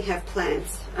 and then we have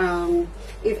plans.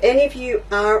 If any of you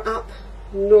are up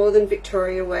Northern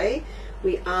Victoria way,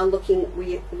 we are looking,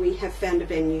 we have found a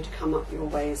venue to come up your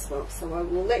way as well. So I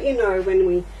will let you know when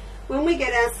we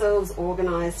get ourselves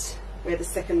organised where the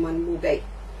second one will be.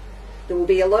 There will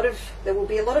be a lot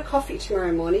of coffee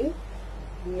tomorrow morning,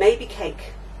 maybe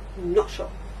cake. I'm not sure,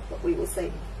 but we will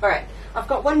see. All right, I've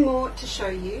got one more to show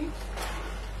you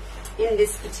in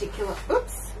this particular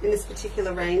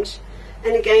range,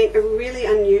 and again a really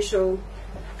unusual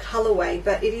colorway,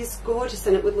 but it is gorgeous,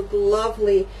 and it would look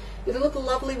lovely. It would look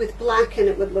lovely with black, and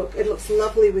it looks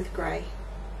lovely with grey.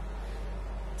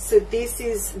 So this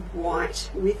is white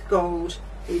with gold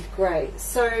with grey.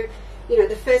 So, you know,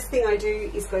 the first thing I do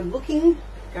is go looking,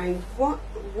 going, what,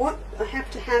 I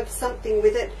have to have something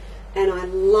with it, and I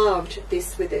loved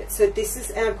this with it. So this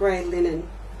is our grey linen,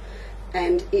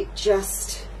 and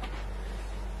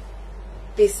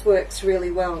this works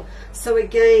really well. So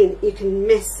again, you can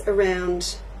mess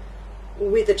around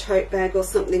with a tote bag or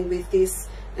something with this,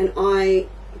 and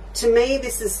to me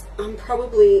this is, I'm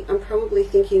probably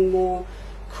thinking more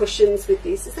cushions with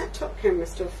this. Is that top camera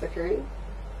still flickering?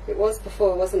 It was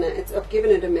before, wasn't it? I've given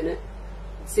it a minute.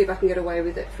 Let's see if I can get away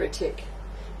with it for a tick.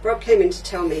 Rob came in to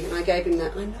tell me, and I gave him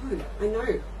that. I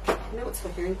know it's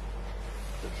flickering.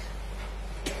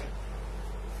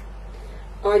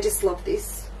 I just love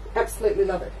this. Absolutely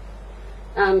love it.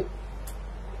 And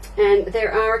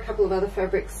there are a couple of other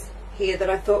fabrics here that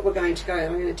I thought were going to go.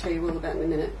 I'm going to tell you all about in a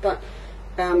minute. But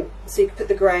so you could put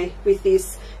the grey with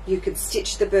this. You could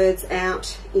stitch the birds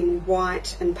out in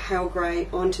white and pale grey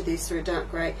onto this, or a dark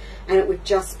grey, and it would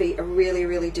just be a really,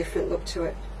 really different look to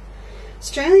it.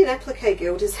 Australian Applique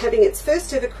Guild is having its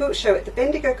first ever quilt show at the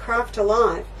Bendigo Craft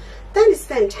Alive. That is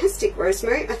fantastic,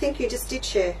 Rosemary. I think you just did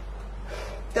share.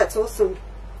 That's awesome.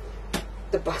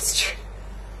 The bus trip.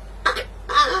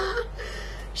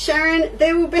 Sharon,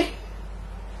 there will be...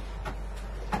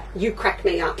 You crack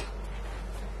me up.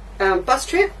 Bus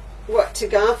trip? What, to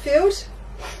Garfield?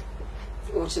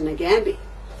 Or to Nagambie?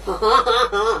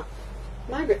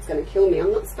 Margaret's going to kill me.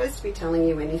 I'm not supposed to be telling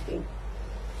you anything.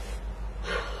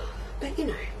 But you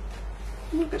know,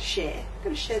 we've got to share. Got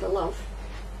to share the love.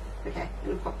 Okay, I'm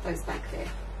going to pop those back there.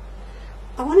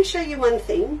 I want to show you one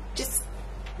thing. Just,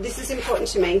 this is important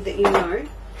to me that you know,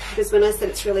 because when I said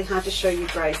it's really hard to show you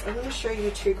greys, I want to show you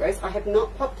two greys. I have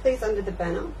not popped these under the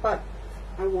banner, but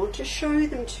I want to show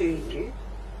them to you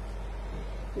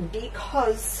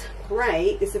because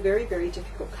grey is a very, very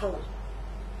difficult colour.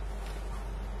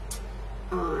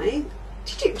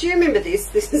 Do you remember this?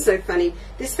 This is so funny.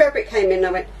 This fabric came in and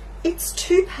I went, it's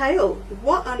too pale.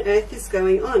 What on earth is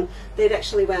going on? They'd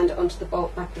actually wound it onto the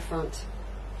bolt back the front.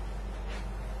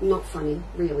 Not funny,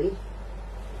 really.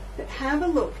 But have a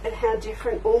look at how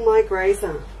different all my greys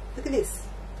are. Look at this.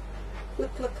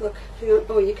 Look, look, look. Hang on.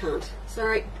 Oh, you can't.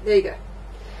 Sorry. There you go.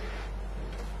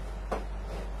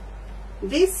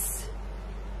 This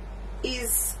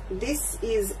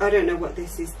is, I don't know what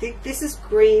this is. This is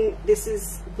green, this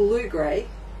is blue grey.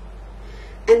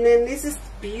 And then this is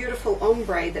beautiful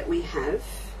ombre that we have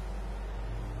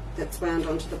that's wound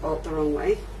onto the bolt the wrong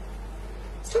way.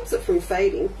 Stops it from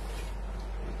fading.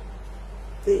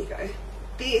 There you go.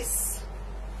 This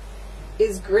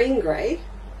is green grey.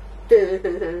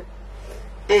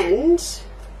 And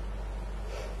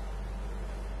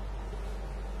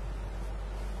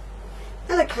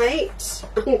hello, Kate.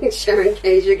 Sharon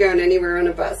Cage, you're going anywhere on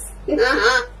a bus.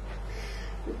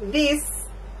 This,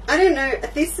 I don't know,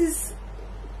 this is,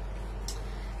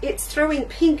 it's throwing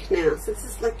pink now, so this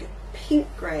is like a pink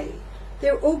grey.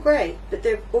 They're all grey, but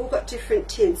they've all got different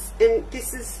tints, and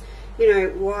this is, you know,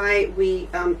 why we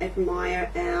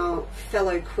admire our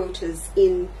fellow quilters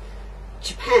in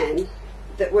Japan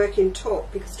that work in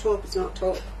taupe, because taupe is not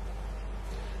taupe.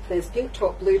 There's pink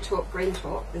taupe, blue taupe, green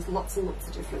taupe. There's lots and lots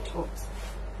of different taupes.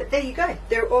 But there you go.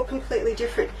 They're all completely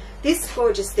different. This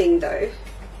gorgeous thing, though,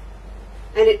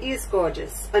 and it is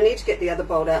gorgeous. I need to get the other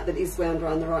bolt out that is wound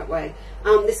around the right way.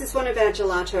 This is one of our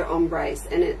gelato ombres,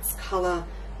 and it's colour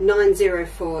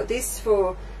 904. This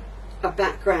for a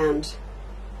background.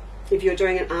 If you're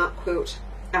doing an art quilt,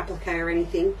 applique or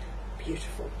anything,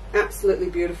 beautiful. Absolutely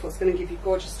beautiful. It's going to give you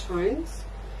gorgeous tones.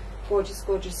 Gorgeous,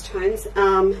 gorgeous tones.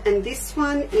 And this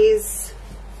one is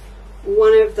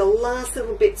one of the last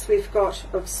little bits we've got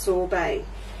of sorbet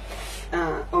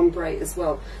ombre as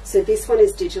well. So this one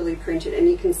is digitally printed, and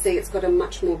you can see it's got a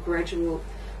much more gradual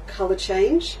colour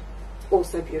change.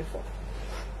 Also beautiful.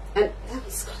 And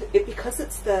because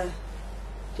it's the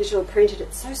digital printed,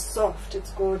 it's so soft,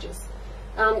 it's gorgeous.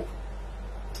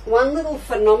 One little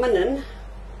phenomenon,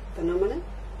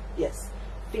 yes,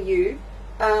 for you.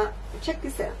 Check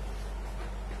this out.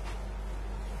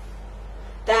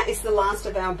 That is the last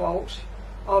of our bolt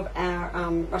of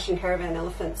our Russian caravan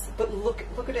elephants. But look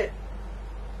at it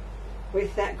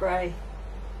with that grey.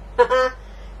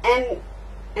 and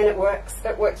it works.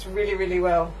 It works really, really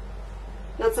well.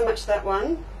 Not so much that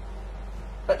one,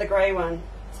 but the grey one.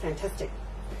 It's fantastic.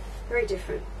 Very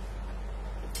different.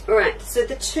 Alright, so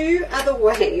the two other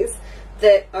ways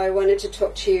that I wanted to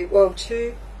talk to you, well,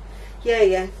 two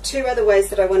other ways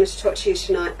that I wanted to talk to you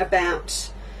tonight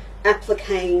about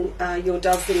appliquing your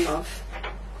doves in love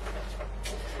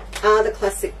are the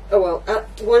classic,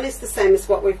 one is the same as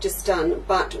what we've just done,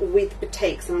 but with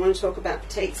batiks, and I want to talk about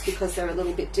batiks because they're a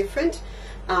little bit different.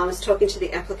 I was talking to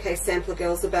the applique sampler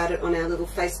girls about it on our little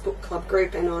Facebook club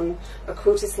group and on A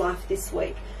Quilter's Life this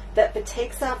week, that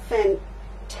batiks are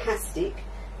fantastic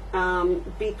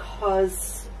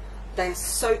because they're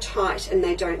so tight and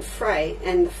they don't fray,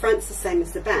 and the front's the same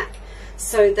as the back.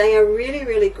 So they are really,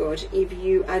 really good if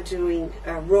you are doing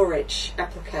a raw edge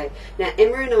applique. Now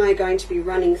Emma and I are going to be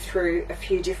running through a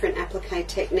few different applique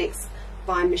techniques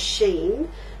by machine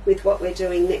with what we're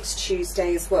doing next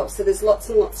Tuesday as well. So there's lots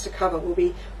and lots to cover. We'll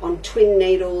be on twin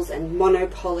needles and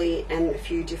monopoly and a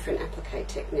few different applique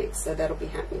techniques, so that'll be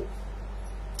happening.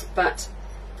 But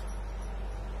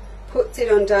puts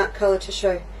it on dark colour to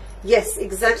show. Yes,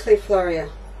 exactly, Floria,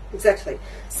 exactly.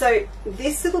 So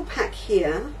this little pack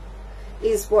here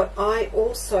is what I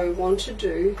also want to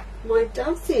do my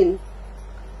doves in.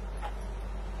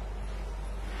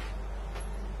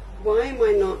 Why am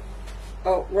I not?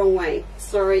 Oh, wrong way,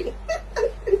 sorry.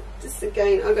 Just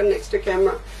again, I've got an extra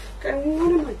camera. Going,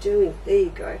 what am I doing? There you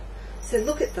go. So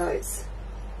look at those.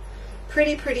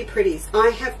 Pretty, pretty pretties. I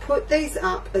have put these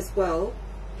up as well.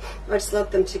 I just love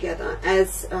them together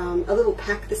as a little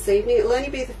pack this evening. It'll only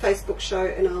be the Facebook show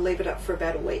and I'll leave it up for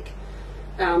about a week.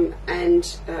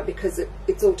 Because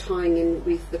it's all tying in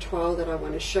with the toile that I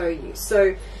want to show you.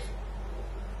 So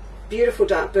beautiful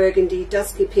dark burgundy,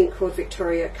 dusky pink called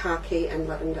Victoria, khaki and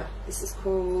lavender. This is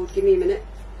called, give me a minute,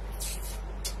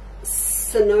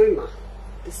 Sonoma,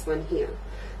 this one here.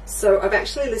 So I've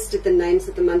actually listed the names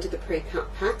of them under the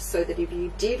pre-cut pack so that if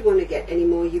you did want to get any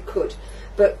more you could.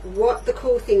 But what the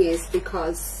cool thing is,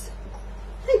 because,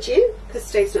 hey Jim, because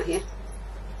Steve's not here,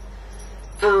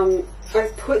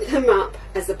 I've put them up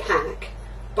as a pack,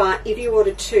 but if you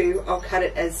order two, I'll cut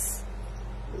it as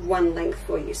one length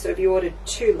for you. So if you ordered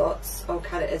 2 lots, I'll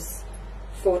cut it as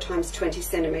 4 times 20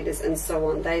 centimeters and so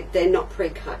on. They're not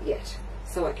pre-cut yet,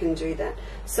 so I can do that.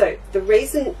 So the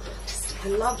reason, I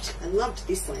loved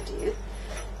this idea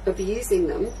of using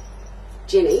them.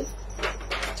 Jenny,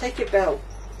 take your bell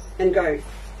and go.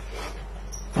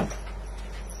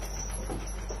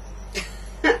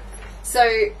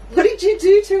 So, what did you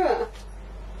do to her?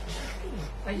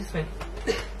 I just went.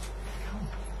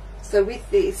 So with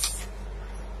this,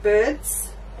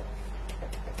 birds,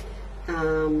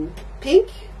 pink,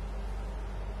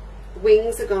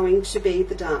 wings are going to be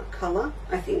the dark colour,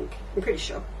 I think, I'm pretty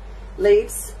sure.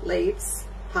 Leaves,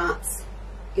 hearts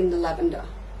in the lavender.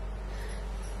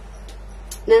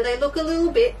 Now they look a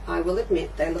little bit, I will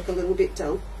admit, they look a little bit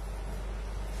dull,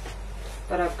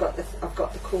 but I've got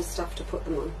the cool stuff to put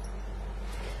them on.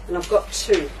 And I've got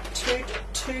two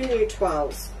new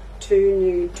toiles. 2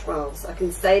 new toiles. I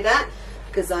can say that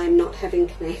because I'm not having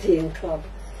Canadian Club.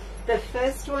 The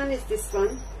first one is this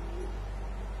one.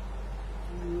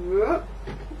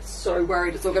 So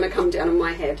worried it's all going to come down on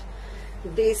my head.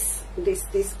 This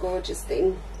gorgeous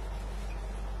thing.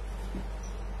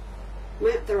 Am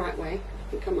I up the right way? I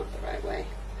think I'm up the right way.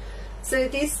 So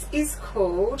this is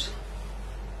called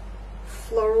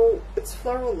Floral, it's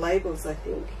Floral Labels, I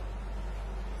think.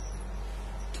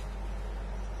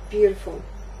 Beautiful.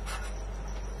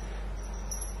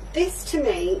 This to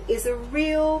me is a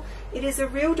real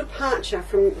departure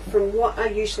from what I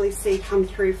usually see come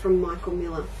through from Michael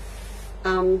Miller.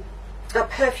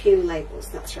 Perfume labels,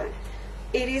 that's right.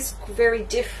 It is very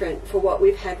different for what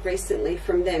we've had recently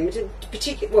from them,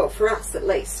 well, for us at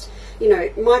least. You know,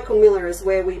 Michael Miller is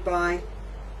where we buy.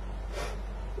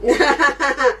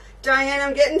 Diane,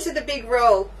 I'm getting to the big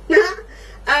roll.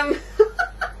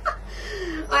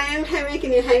 I am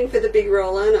making you hang for the big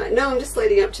roll, aren't I? No, I'm just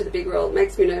leading up to the big roll. It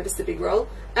makes me nervous, the big roll.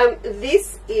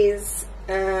 This is,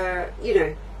 you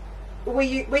know,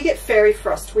 we get fairy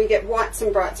frost. We get whites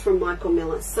and brights from Michael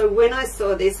Miller. So when I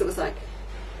saw this, it was like,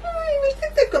 oh, we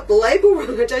think they've got the label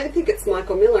wrong. I don't think it's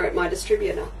Michael Miller at my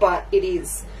distributor, but it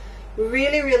is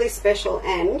really, really special.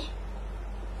 And,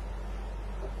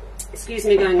 excuse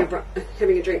me,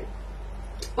 having a drink.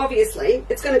 Obviously,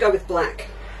 it's going to go with black.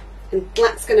 And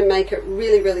black's going to make it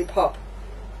really, really pop.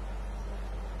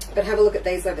 But have a look at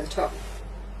these over the top.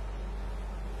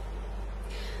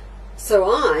 So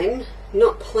I'm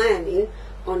not planning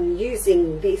on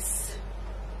using this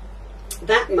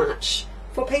that much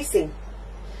for piecing.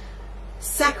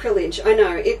 Sacrilege, I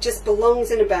know, it just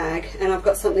belongs in a bag, and I've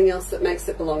got something else that makes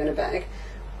it belong in a bag.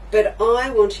 But I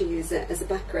want to use it as a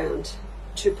background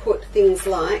to put things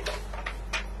like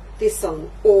this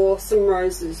on, or some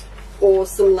roses, or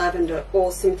some lavender,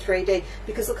 or some 3D,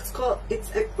 because look, oh,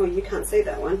 you can't see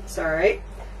that one, sorry.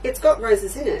 It's got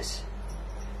roses in it.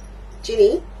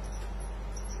 Ginny,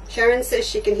 Sharon says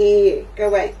she can hear you. Go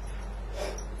away.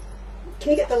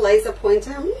 Can you get the laser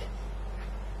pointer?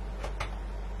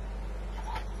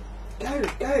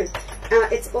 Go.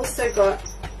 It's also got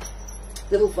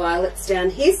little violets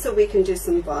down here, so we can do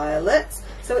some violets.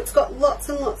 So it's got lots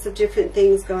and lots of different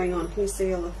things going on. Can you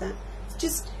see all of that?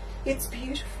 It's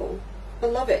beautiful. I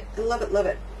love it. I love it, love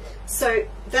it. So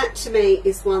that to me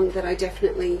is one that I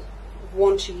definitely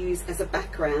want to use as a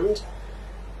background,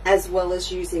 as well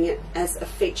as using it as a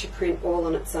feature print all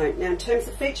on its own. Now in terms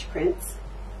of feature prints,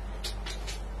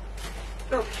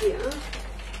 up here,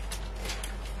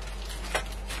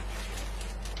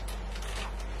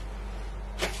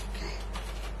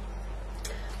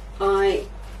 I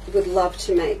would love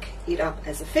to make it up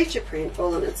as a feature print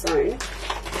all on its own,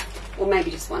 or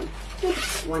maybe just one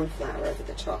flower over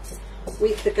the top,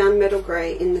 with the gunmetal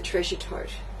grey in the treasure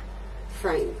tote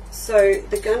frame. So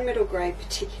the gunmetal grey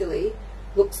particularly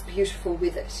looks beautiful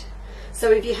with it. So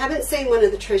if you haven't seen one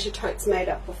of the treasure totes made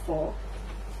up before,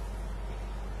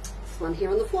 this one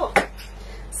here on the floor.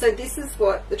 So this is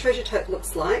what the treasure tote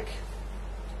looks like.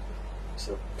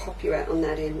 So I'll pop you out on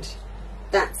that end.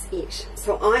 That's it.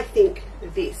 So I think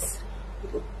this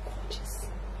would look gorgeous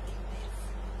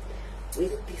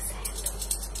with this handle.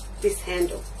 This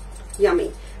handle.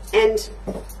 Yummy. And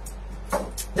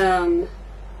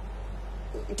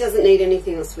it doesn't need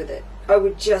anything else with it. I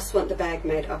would just want the bag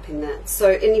made up in that. So,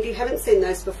 and if you haven't seen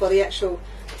those before,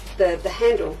 the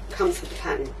handle comes with the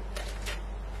pattern.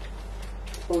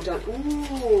 All done.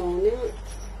 Oh, now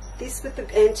this with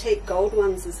the antique gold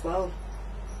ones as well.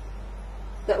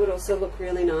 That would also look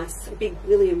really nice. A big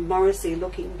William Morrissey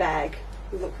looking bag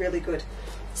would look really good.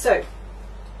 So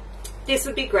this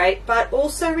would be great, but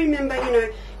also remember, you know,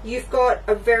 you've got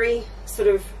a very sort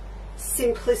of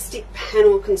simplistic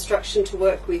panel construction to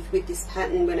work with this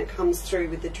pattern when it comes through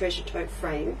with the treasure tote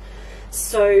frame.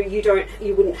 So you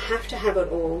wouldn't have to have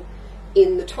it all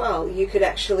in the toile. You could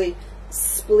actually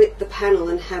split the panel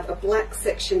and have a black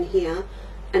section here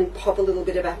and pop a little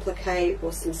bit of applique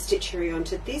or some stitchery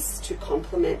onto this to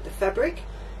complement the fabric.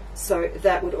 So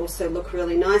that would also look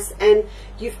really nice. And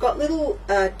you've got little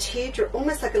teardrop,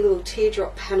 almost like a little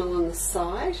teardrop panel on the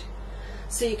side.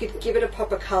 So you could give it a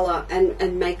pop of colour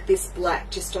and make this black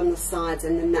just on the sides,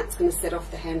 and then that's going to set off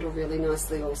the handle really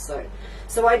nicely also.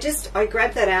 So I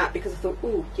grabbed that out because I thought,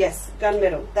 ooh, yes,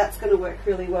 gunmetal, that's going to work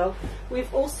really well.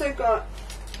 We've also got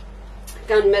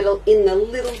gunmetal in the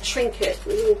little trinket,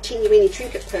 little teeny weeny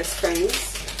trinket purse frames.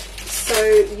 So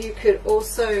you could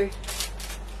also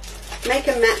make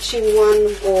a matching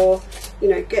one, or, you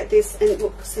know, get this and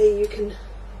look, see, you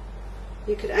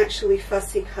could actually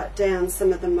fussy cut down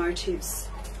some of the motifs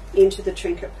into the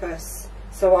trinket purse.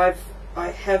 So I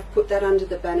have put that under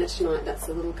the banner tonight. That's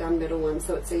a little gunmetal one,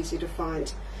 so it's easy to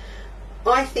find.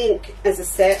 I think as a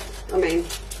set, I mean,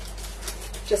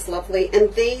 just lovely.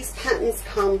 And these patterns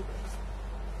come,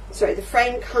 sorry, the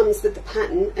frame comes with the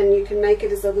pattern, and you can make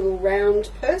it as a little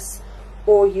round purse,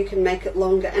 or you can make it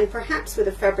longer. And perhaps with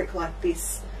a fabric like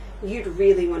this, you'd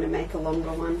really want to make a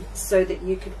longer one so that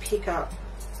you could pick up,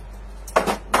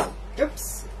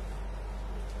 oops,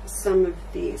 some of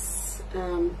this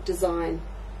design.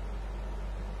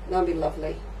 That'll be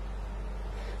lovely.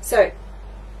 So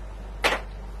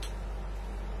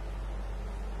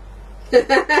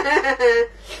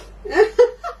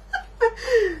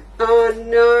oh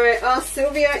no, oh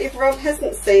Sylvia, if Rob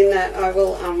hasn't seen that, I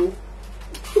will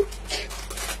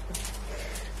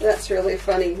that's really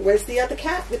funny. Where's the other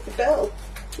cat with the bell?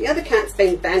 The other cat's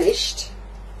been banished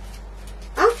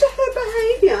after her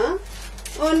behaviour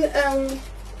on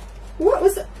what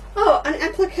was it? Oh, an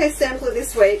applique sampler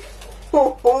this week.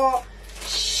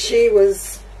 She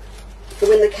was,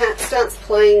 when the cat starts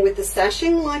playing with the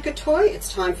sashing like a toy,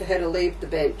 it's time for her to leave the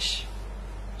bench.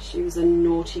 She was a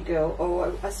naughty girl.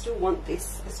 Oh, I still want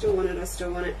this. I still want it. I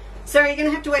still want it. Sorry, you're going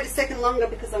to have to wait a second longer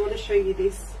because I want to show you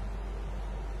this.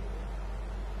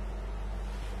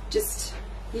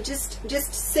 You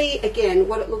just see again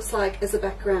what it looks like as a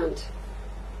background.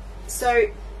 So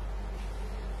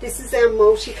this is our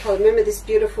multicolour. Remember this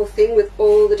beautiful thing with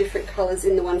all the different colours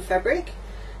in the one fabric?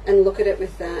 and look at it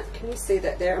with that. Can you see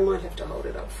that there? I might have to hold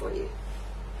it up for you.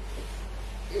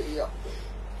 Yeah.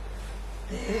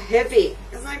 They're heavy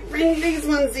because I bring these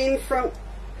ones in from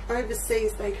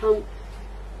overseas. They come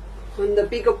on the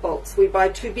bigger bolts. We buy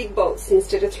 2 big bolts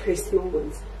instead of 3 small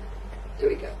ones. There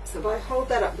we go. So if I hold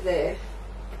that up there,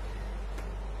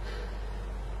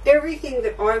 everything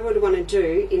that I would want to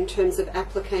do in terms of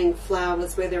appliquing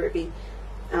flowers, whether it be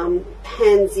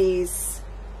pansies,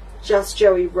 just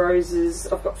Joey roses,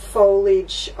 I've got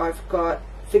foliage, I've got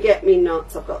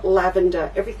forget-me-nots, I've got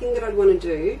lavender, everything that I'd want to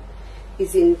do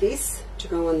is in this to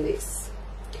go on this.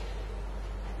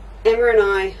 Emma and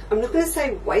I'm not going to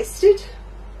say wasted,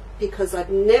 because I'd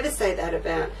never say that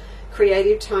about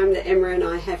creative time that Emma and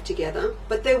I have together,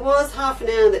 but there was half an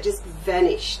hour that just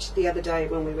vanished the other day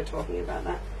when we were talking about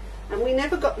that, and we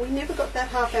never got that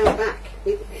half hour back.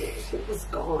 It was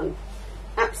gone,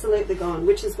 absolutely gone,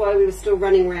 which is why we were still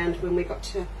running around when we got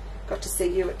to see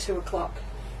you at 2 o'clock.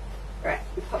 Right,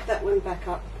 we pop that one back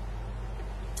up.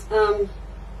 There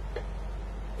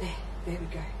we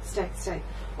go. Stay.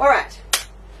 All right.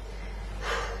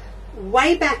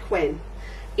 Way back when,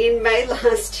 in May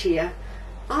last year,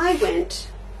 I went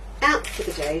out for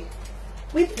the day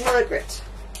with Margaret.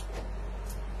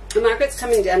 And Margaret's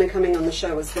coming down and coming on the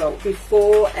show as well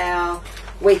before our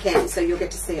weekend, so you'll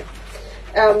get to see her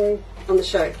on the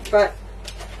show. But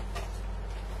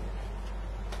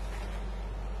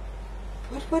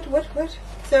what?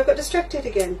 So I got distracted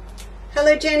again.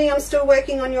 Hello, Jenny. I'm still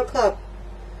working on your club.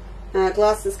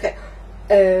 Glasses.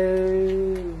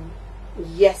 Oh,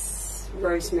 yes,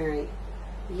 Rosemary.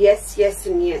 Yes,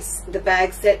 and yes. The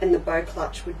bag set and the bow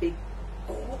clutch would be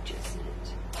gorgeous, isn't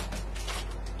it?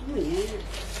 Oh, yeah.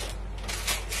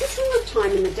 There's a lot of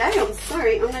time in the day. I'm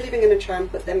sorry. I'm not even going to try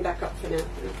and put them back up for now.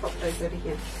 I'm going to pop those over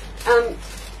here.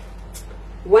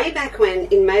 Way back when,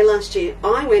 in May last year,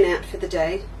 I went out for the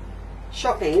day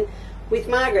shopping with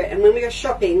Margaret. And when we go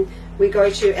shopping, we go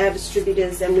to our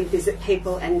distributors and we visit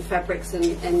people and fabrics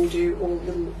and do all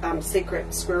the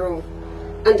secret squirrel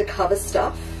undercover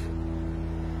stuff.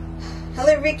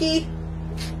 Hello, Ricky.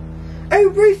 Oh,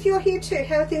 Ruth, you're here too.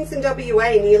 How are things in WA?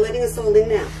 And you're letting us all in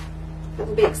now. That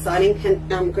will be exciting.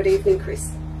 And good evening, Chris.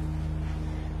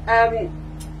 And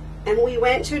we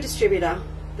went to a distributor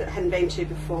that I hadn't been to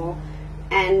before,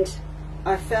 and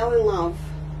I fell in love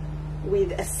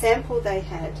with a sample they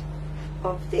had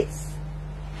of this.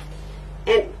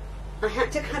 And I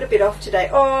had to cut a bit off today.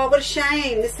 Oh, what a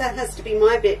shame. This has to be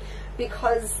my bit,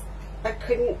 because I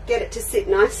couldn't get it to sit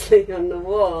nicely on the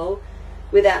wall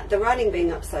without the writing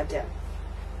being upside down.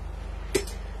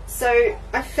 So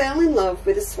I fell in love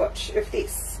with a swatch of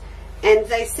this, and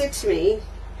they said to me,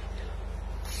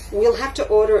 we'll have to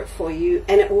order it for you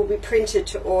and it will be printed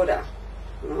to order.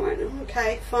 And I went,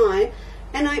 okay, fine.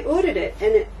 And I ordered it,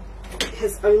 and it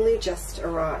has only just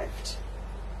arrived.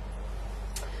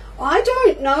 I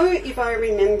don't know if I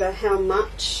remember how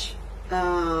much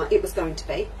it was going to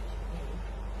be,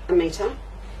 a metre.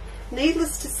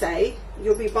 Needless to say,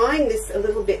 you'll be buying this a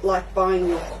little bit like buying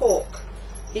your cork,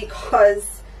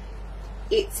 because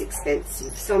it's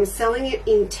expensive. So I'm selling it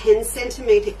in 10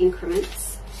 centimetre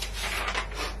increments,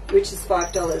 which is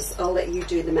 $5. I'll let you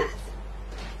do the math.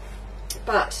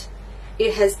 But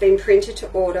it has been printed to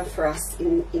order for us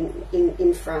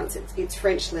in France. It's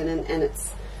French linen, and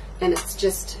it's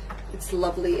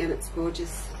lovely and it's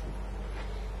gorgeous.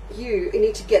 You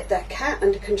need to get that cat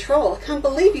under control. I can't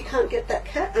believe you can't get that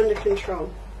cat under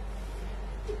control.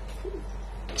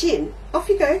 Jen, off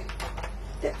you go.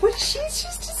 She's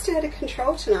just out of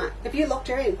control tonight. Have you locked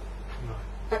her in?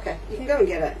 No. Okay, you can go and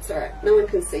get her. It's alright. No one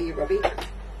can see you, Robbie.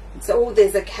 So, oh,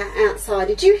 there's a cat outside.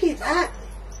 Did you hear that?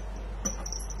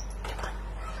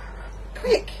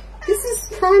 Quick. This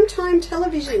is prime time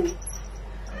television.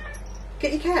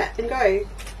 Get your cat and go.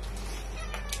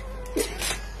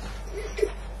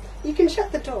 You can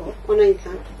shut the door. Oh, no, you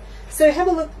can't. So have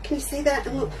a look. Can you see that?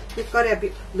 And look, we've got our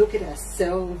bit. Look at our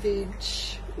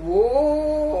selvage.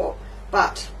 Whoa.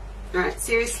 But, alright,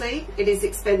 seriously, it is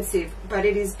expensive, but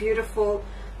it is beautiful,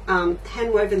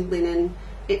 hand-woven linen.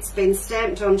 It's been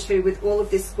stamped onto with all of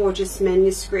this gorgeous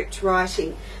manuscript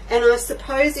writing. And I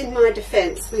suppose in my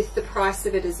defence, with the price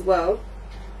of it as well,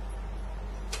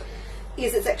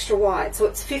 is it's extra wide. So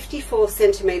it's 54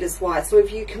 centimetres wide. So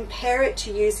if you compare it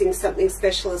to using something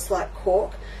specialist like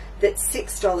cork, that's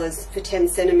 $6 for 10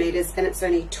 centimetres and it's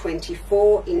only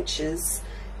 24 inches,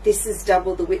 this is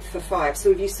double the width for $5.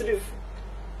 So if you sort of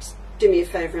do me a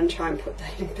favour and try and put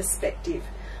that in perspective.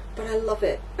 But I love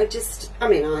it. I just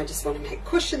want to make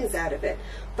cushions out of it.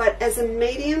 But as a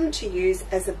medium to use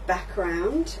as a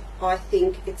background, I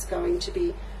think it's going to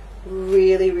be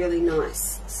really, really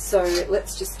nice. So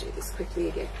let's just do this quickly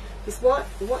again. Because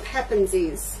what happens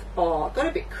is, oh, got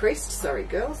a bit creased, sorry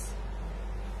girls.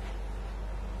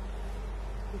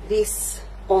 This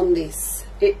on this,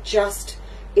 it just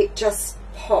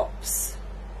pops.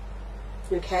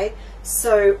 Okay,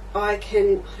 so I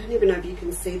don't even know if you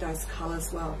can see those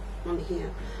colours well on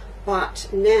here, but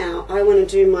now I want to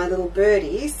do my little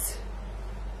birdies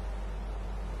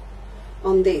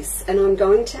on this, and I'm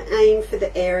going to aim for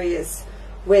the areas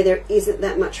where there isn't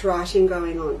that much writing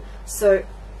going on. So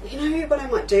you know what I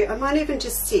might do? I might even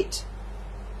just sit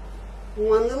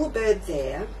one little bird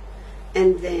there,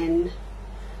 and then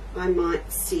I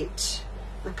might sit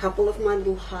a couple of my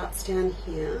little hearts down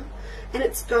here, and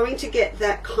it's going to get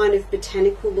that kind of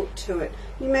botanical look to it.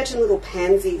 You imagine little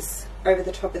pansies over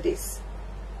the top of this.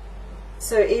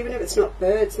 So even if it's not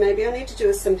birds, maybe I need to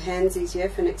do some pansies, yeah,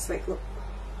 for next week. Look.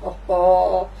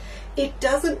 Oh, it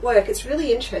doesn't work. It's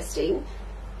really interesting.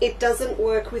 It doesn't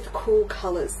work with cool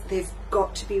colours. There's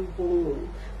got to be warm.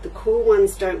 The cool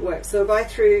ones don't work. So if I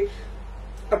threw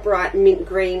a bright mint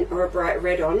green or a bright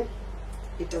red on,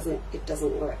 it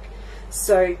doesn't work.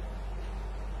 So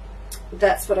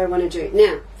that's what I want to do.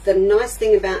 Now, the nice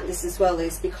thing about this as well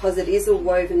is because it is a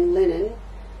woven linen,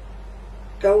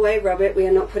 go away Robert, we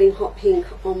are not putting hot pink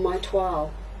on my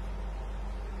toile.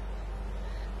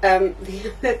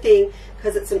 The other thing,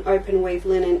 because it's an open weave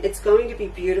linen, it's going to be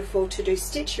beautiful to do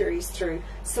stitcheries through.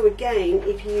 So again,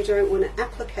 if you don't want to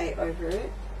applique over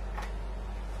it,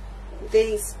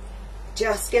 these,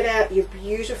 just get out your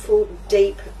beautiful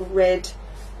deep red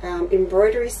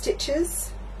embroidery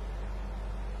stitches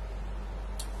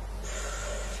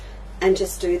and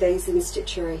just do these in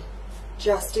stitchery,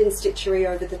 just in stitchery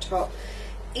over the top.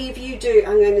 If you do,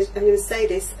 I'm going to say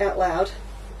this out loud,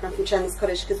 from Chandler's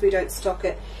Cottage, because we don't stock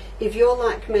it. If you're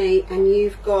like me and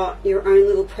you've got your own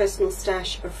little personal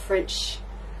stash of French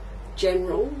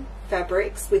general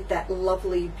fabrics with that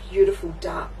lovely beautiful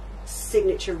dark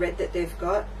signature red that they've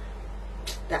got,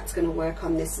 that's going to work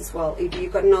on this as well. If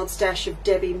you've got an old stash of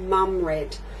Debbie Mum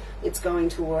red, it's going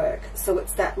to work. So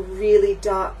it's that really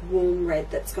dark warm red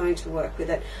that's going to work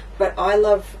with it. But I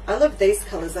love these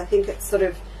colours. I think it's sort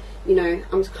of, you know,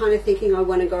 I'm kind of thinking I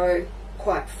want to go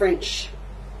quite French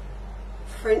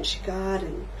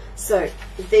garden. So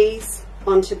these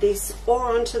onto this or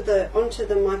onto the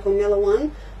Michael Miller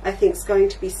one, I think is going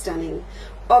to be stunning.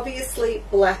 Obviously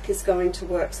black is going to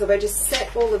work. So if I just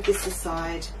set all of this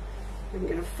aside, I'm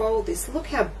going to fold this. Look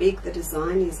how big the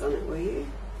design is on it, will you?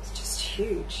 It's just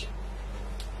huge.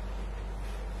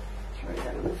 Throw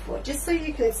that on the floor just so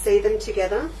you can see them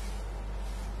together.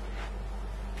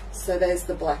 So there's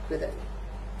the black with it.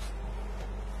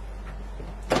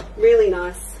 Really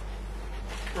nice.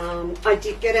 I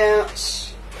did get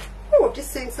out, oh, I've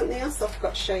just seen something else I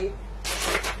forgot to show you.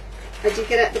 I did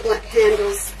get out the black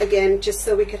handles again just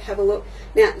so we could have a look.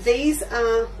 Now these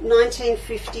are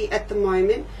 $19.50 at the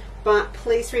moment, but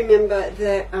please remember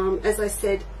that as I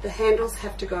said, the handles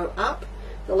have to go up.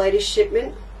 The latest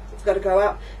shipment, it's got to go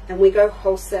up, and we go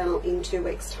wholesale in 2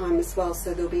 weeks time as well,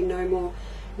 so there'll be no more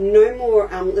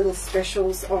little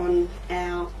specials on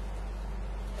our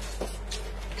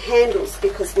handles,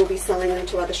 because we'll be selling them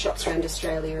to other shops around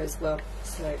Australia as well.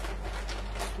 So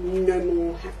no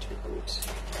more, have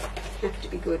to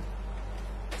be good.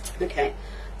 Okay,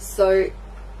 so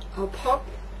I'll pop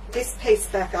this piece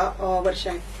back up. Oh, what a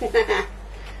shame. And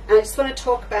I just want to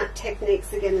talk about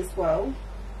techniques again as well.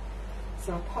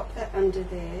 So I'll pop that under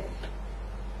there.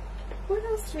 What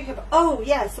else do we have? Oh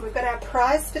yeah, so we've got our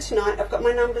prize for tonight. I've got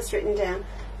my numbers written down.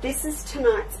 This is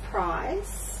tonight's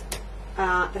prize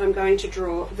that I'm going to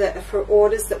draw for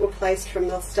orders that were placed from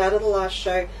the start of the last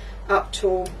show up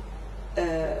till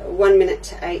 1 minute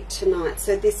to 8 tonight.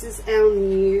 So this is our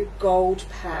new gold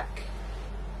pack,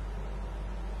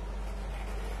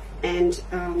 and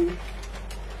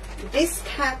this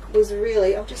pack was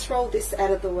really, I'll just roll this out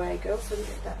of the way, girls, so we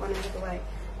get that one out of the way.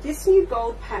 This new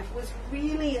gold pack was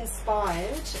really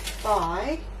inspired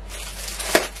by,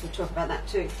 we'll talk about that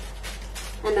too,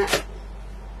 and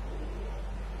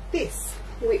this,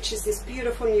 which is this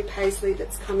beautiful new paisley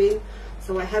that's come in.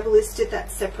 So I have listed that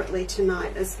separately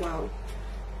tonight as well.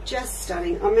 Just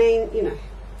stunning. I mean, you know,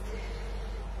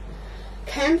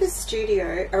 Canvas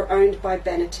Studio are owned by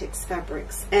Benetix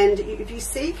Fabrics, and if you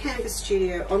see Canvas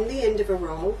Studio on the end of a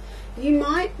roll, you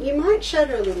might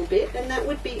shudder a little bit, and that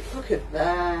would be, look at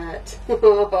that.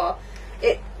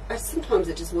 Sometimes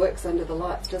it just works under the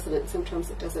lights, doesn't it? Sometimes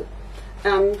it doesn't.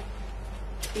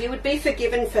 You would be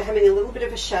forgiven for having a little bit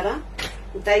of a shudder.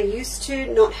 They used to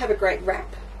not have a great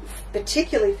wrap,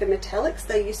 particularly for metallics.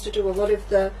 They used to do a lot of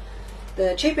the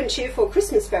cheap and cheerful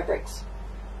Christmas fabrics.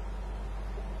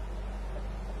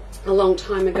 a long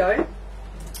time ago,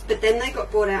 but then they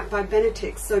got bought out by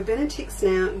Benetix. So Benetix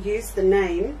now use the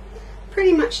name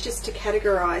pretty much just to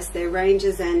categorize their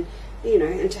ranges and, you know,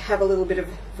 and to have a little bit of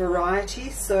variety.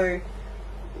 So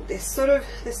they're sort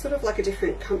of like a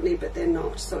different company, but they're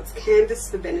not. So it's Canvas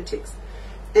for Benetix,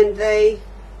 and they,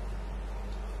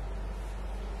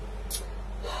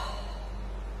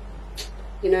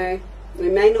 you know, we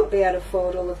may not be able to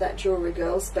afford all of that jewellery,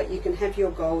 girls, but you can have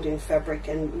your gold in fabric,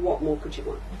 and what more could you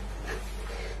want?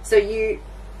 So you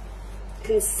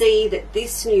can see that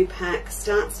this new pack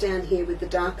starts down here with the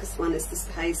darkest one is this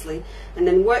paisley, and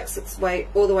then works its way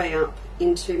all the way up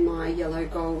into my yellow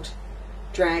gold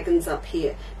dragons up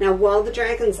here. Now, while the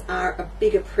dragons are a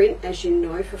bigger print, as you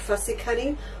know, for fussy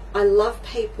cutting, I love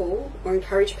people, or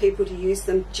encourage people, to use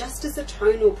them just as a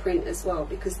tonal print as well,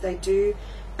 because they do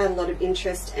add a lot of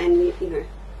interest. And you know,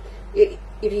 if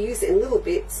you use it in little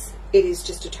bits, it is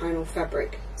just a tonal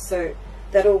fabric, so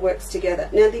that all works together.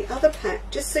 Now the other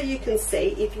pack, just so you can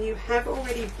see, if you have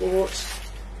already bought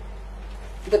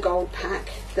the gold pack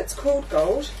that's called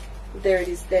gold, there it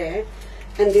is there,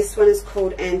 and this one is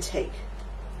called antique.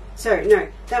 So no,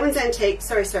 that one's antique,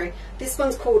 sorry, this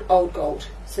one's called old gold.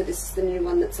 So this is the new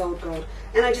one that's old gold.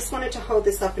 And I just wanted to hold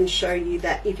this up and show you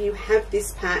that if you have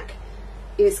this pack,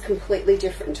 it is completely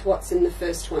different to what's in the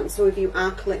first one. So if you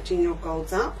are collecting your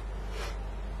golds up,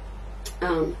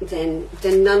 then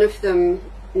none of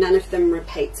them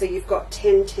repeat. So you've got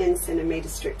 10 centimetre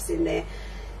strips in there,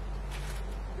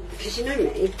 because you know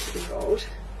me, gold.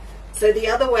 So the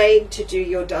other way to do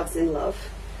your doves in love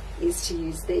is to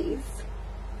use these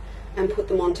and put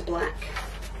them onto black.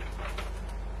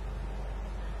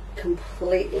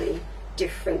 Completely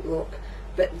different look,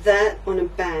 but that on a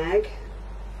bag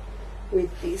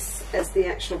with this as the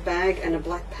actual bag, and a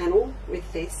black panel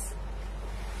with this,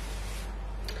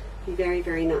 be very,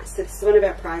 very nice. So this is one of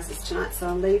our prizes tonight, so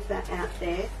I'll leave that out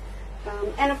there.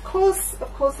 And of course,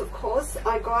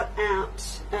 I got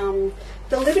out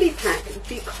the Liberty pack,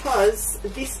 because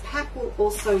this pack will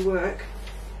also work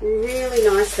really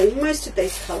nicely, most of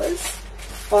these colours,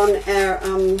 on our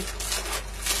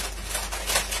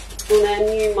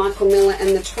new Michael Miller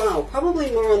and the Toile.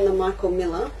 Probably more on the Michael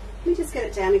Miller. Let me just get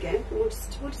it down again. We'll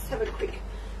just have a quick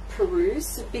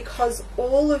peruse, because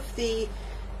all of the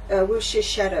Wilshire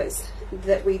shadows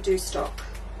that we do stock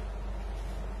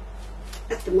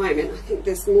at the moment, I think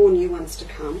there's more new ones to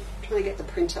come. I'm trying to get the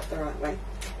print up the right way.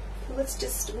 So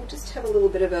we'll just have a little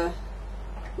bit of a,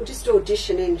 we'll just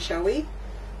audition in, shall we?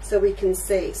 So we can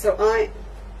see. So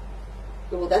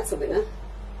well, that's a winner.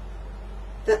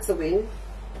 That's a win.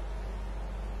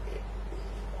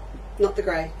 Not the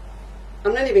grey.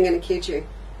 I'm not even going to kid you.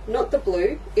 Not the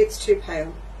blue, it's too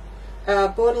pale.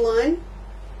 Borderline,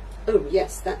 oh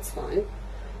yes, that's fine.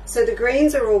 So the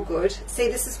greens are all good. See,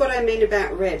 this is what I mean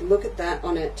about red. Look at that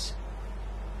on it.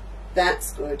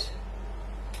 That's good.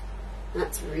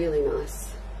 That's really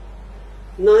nice.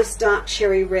 Nice dark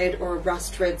cherry red or a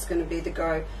rust red's going to be the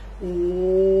go.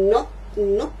 Not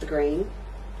the green.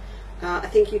 I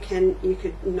think you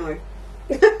could, no.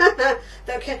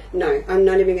 Okay, no, I'm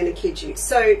not even going to kid you.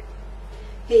 So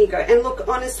here you go. And look,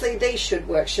 honestly, these should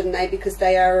work, shouldn't they? Because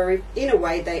they are, in a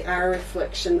way, they are a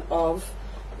reflection of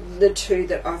the two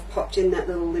that I've popped in that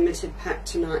little limited pack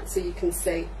tonight. So you can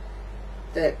see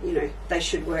that, you know, they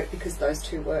should work because those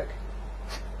two work.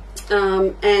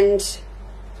 And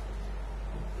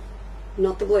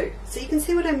not the blue. So you can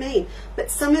see what I mean. But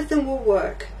some of them will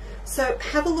work. So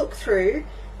have a look through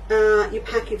your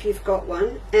pack if you've got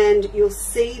one, and you'll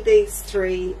see these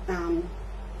three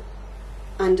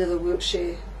under the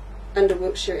Wiltshire, under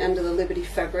the Liberty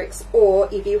fabrics. Or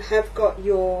if you have got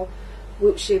your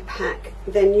Wiltshire pack,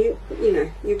 then you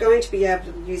know you're going to be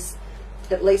able to use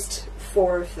at least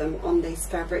 4 of them on these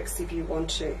fabrics if you want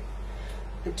to.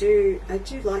 I do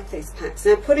like these packs.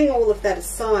 Now, putting all of that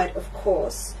aside, of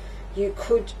course, you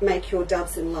could make your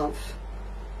Doves in Love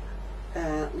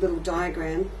little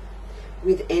diagram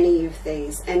with any of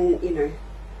these, and you know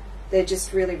they're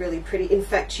just really, really pretty. In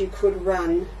fact, you could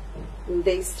run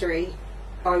these 3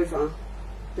 over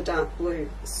the dark blue.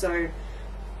 So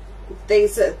they're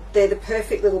the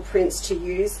perfect little prints to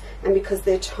use, and because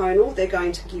they're tonal, they're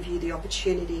going to give you the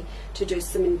opportunity to do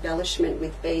some embellishment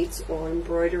with beads or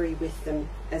embroidery with them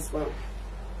as well.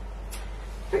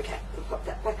 Okay, we'll pop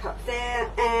that back up there,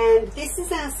 and this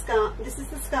is our scarf. This is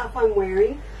the scarf I'm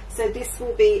wearing. So this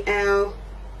will be our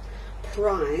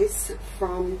prize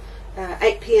from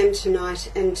 8 PM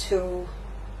tonight until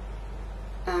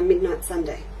midnight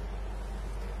Sunday.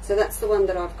 So that's the one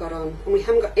that I've got on, and we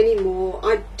haven't got any more.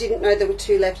 I didn't know there were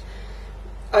 2 left.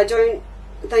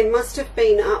 They must have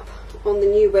been up on the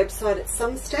new website at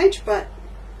some stage, but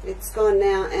It's gone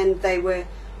now, and they were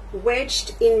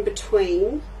wedged in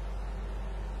between.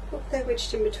 What were they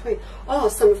wedged in between? Oh,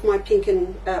 some of my pink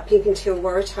and teal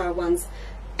Waratah ones.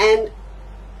 And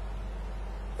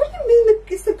what do you mean?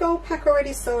 Is the gold pack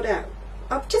already sold out?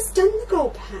 I've just done the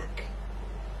gold pack.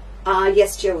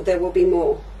 Yes, Jill, there will be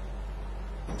more.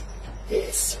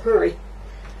 Yes, sorry.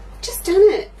 I've just done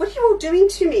it. What are you all doing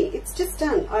to me? It's just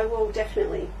done. I will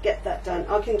definitely get that done.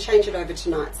 I can change it over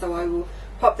tonight, so I will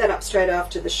pop that up straight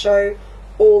after the show.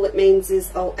 All it means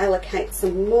is I'll allocate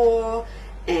some more,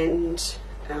 and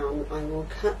I will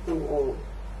cut them all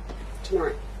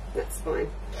tomorrow. That's fine.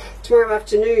 Tomorrow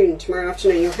afternoon.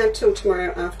 You'll have till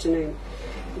tomorrow afternoon,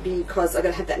 because I've got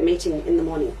to have that meeting in the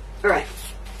morning. All right.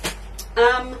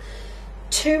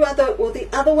 The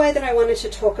other way that I wanted to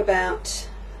talk about,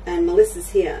 and Melissa's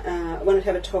here, I wanted to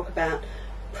have a talk about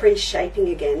pre-shaping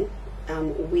again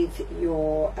with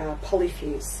your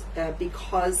polyfuse,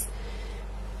 because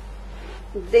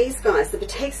these guys, the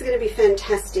batiks, are going to be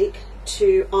fantastic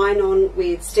to iron on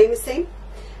with steamer seam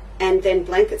and then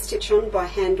blanket stitch on by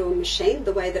hand or machine,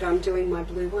 the way that I'm doing my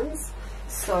blue ones.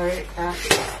 So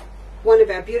one of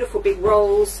our beautiful big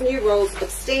rolls, new rolls of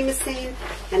steamer seam,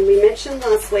 and we mentioned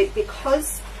last week,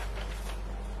 because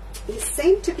you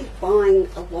seem to be buying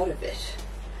a lot of it,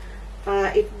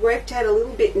 it worked out a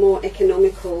little bit more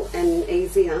economical and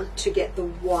easier to get the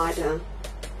wider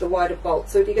bolt.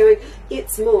 So if you're going,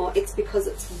 it's more, it's because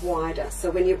it's wider. So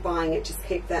when you're buying it, just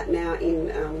keep that now in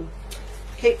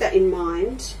in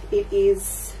mind. It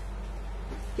is,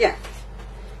 yeah,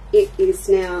 it is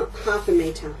now half a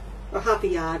metre or half a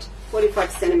yard,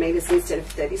 45 centimetres instead of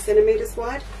 30 centimetres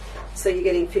wide. So you're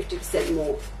getting 50%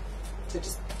 more. So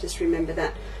just remember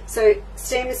that. So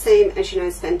steamer seam, as you know,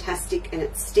 is fantastic, and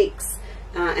it sticks,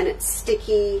 and it's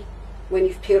sticky when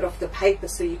you've peeled off the paper,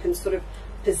 so you can sort of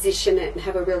position it and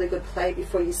have a really good play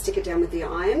before you stick it down with the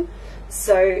iron.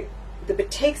 So the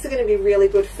batiks are going to be really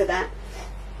good for that.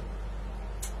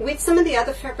 With some of the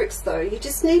other fabrics though, you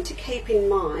just need to keep in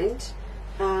mind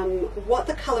what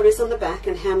the colour is on the back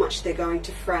and how much they're going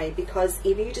to fray, because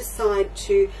if you decide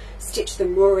to stitch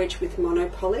them raw edge with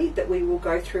monopoly, that we will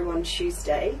go through on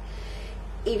Tuesday,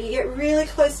 if you get really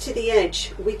close to the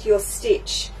edge with your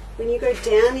stitch, when you go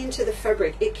down into the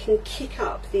fabric, it can kick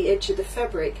up the edge of the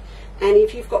fabric, and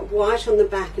if you've got white on the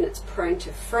back and it's prone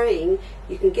to fraying,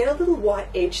 you can get a little white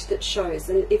edge that shows,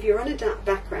 and if you're on a dark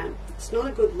background, it's not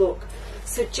a good look.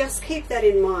 So just keep that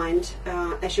in mind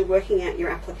as you're working out your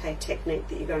applique technique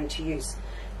that you're going to use.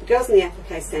 The girls in the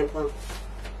applique sampler,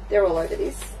 they're all over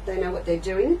this. They know what they're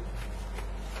doing.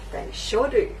 They sure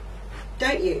do.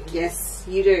 Don't you? Yes,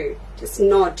 you do. Just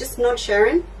nod,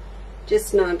 Sharon.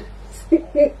 Just nod.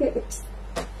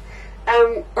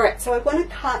 Alright, so I want to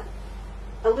cut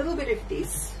a little bit of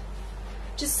this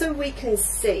just so we can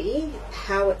see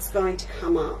how it's going to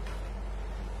come up,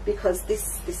 because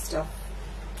this stuff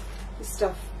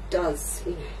does,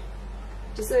 you know,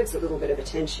 deserves a little bit of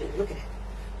attention. Look at it.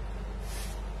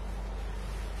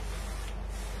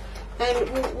 And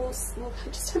we'll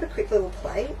just have a quick little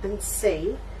play and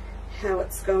see how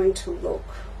it's going to look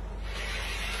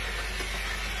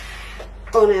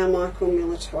on our Michael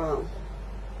Miller toile.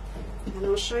 And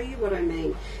I'll show you what I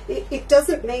mean. It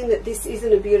doesn't mean that this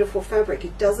isn't a beautiful fabric.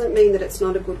 It doesn't mean that it's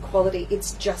not a good quality.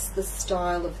 It's just the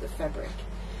style of the fabric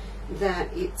that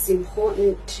it's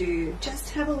important to just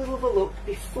have a little of a look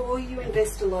before you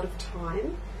invest a lot of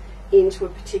time into a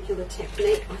particular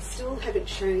technique. I still haven't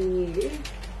shown you,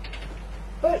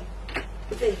 but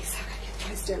these, I've got to get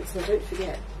those down so I don't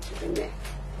forget to put them there.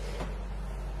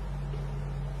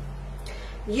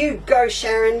 You go,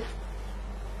 Sharon.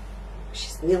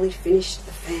 She's nearly finished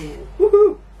the fan.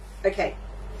 Woohoo! Okay.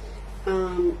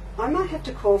 I might have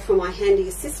to call for my handy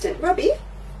assistant. Robbie?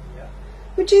 Yeah.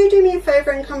 Would you do me a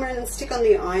favour and come around and stick on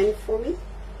the iron for me?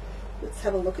 Let's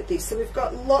have a look at this. So we've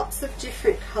got lots of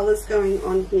different colours going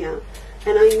on here,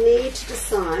 and I need to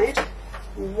decide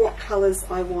what colours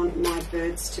I want my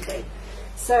birds to be.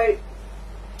 So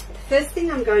the first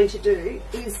thing I'm going to do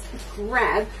is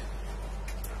grab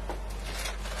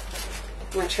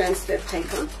my transfer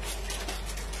paper,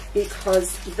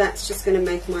 because that's just going to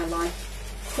make my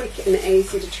life quick and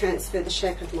easy to transfer the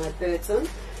shape of my birds on.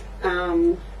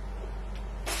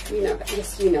 You know,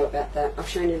 yes, you know about that. I've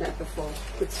shown you that before.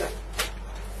 Good stuff.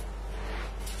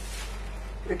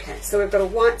 Okay, so we've got a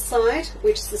white side,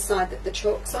 which is the side that the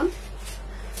chalk's on.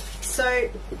 So,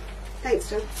 thanks,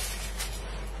 John.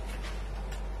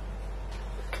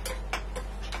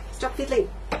 Stop fiddling.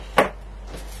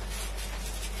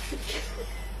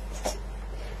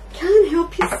 Can't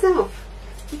help yourself.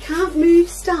 You can't move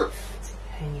stuff. It's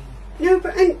hanging. No,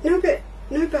 but.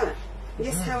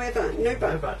 Yes, however, no, but.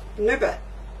 No butt. No butt.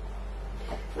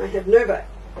 I have no butt.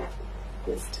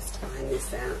 Let's just iron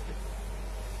this out.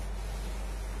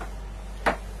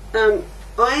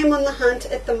 I am on the hunt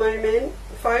at the moment,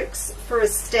 folks, for a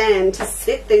stand to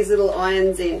set these little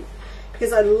irons in,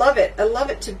 because I love it. I love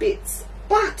it to bits,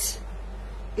 but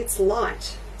it's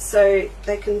light, so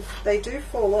they do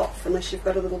fall off unless you've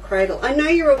got a little cradle. I know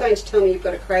you're all going to tell me you've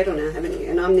got a cradle now, haven't you?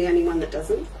 And I'm the only one that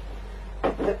doesn't.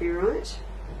 Would that be right?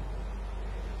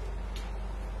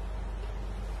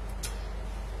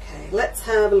 Okay, let's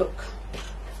have a look.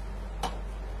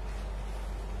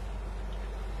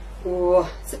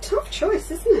 Oh, it's a tough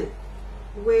choice, isn't it?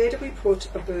 Where do we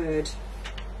put a bird?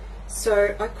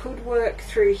 So I could work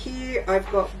through here. I've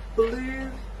got blue,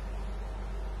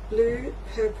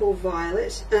 purple,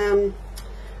 violet.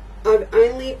 I've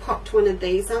only popped one of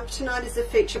these up tonight as a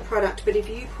feature product, but if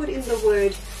you put in the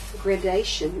word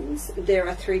gradations, there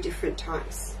are 3 different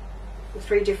types,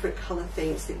 3 different colour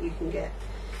themes that you can get.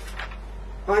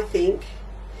 I think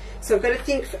so. I've got to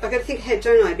think ahead,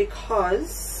 don't I?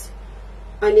 Because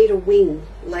I need a wing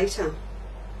later.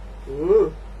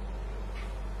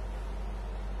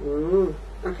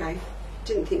 Okay,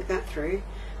 didn't think that through.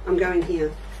 I'm going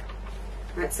here.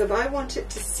 Right, so if I want it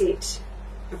to sit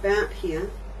about here,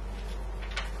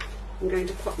 I'm going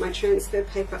to pop my transfer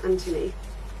paper underneath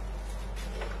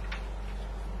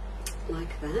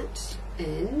like that,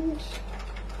 and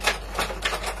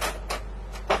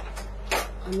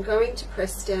I'm going to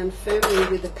press down firmly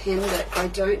with a pen that I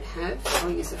don't have. I'll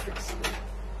use a fixer.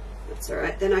 That's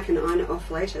alright, then I can iron it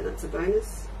off later. That's a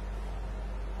bonus.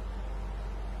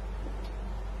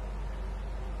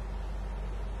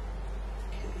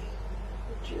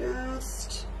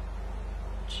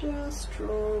 Just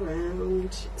draw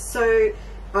around. So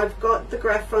I've got the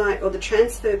graphite or the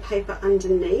transfer paper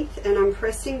underneath, and I'm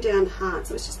pressing down hard,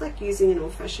 so it's just like using an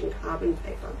old-fashioned carbon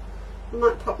paper. I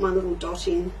might pop my little dot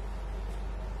in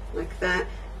like that,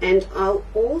 and I'll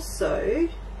also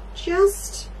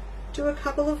just do a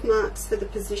couple of marks for the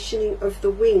positioning of the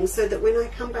wing, so that when I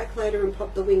come back later and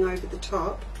pop the wing over the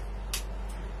top,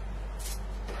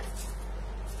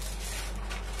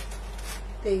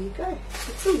 there you go,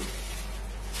 it's on.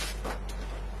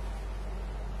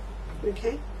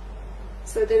 Okay,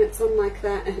 so then it's on like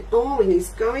that, and and he's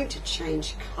going to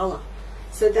change colour,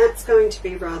 so that's going to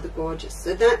be rather gorgeous.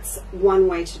 So that's one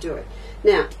way to do it.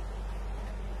 Now,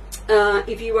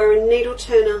 if you are a needle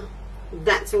turner,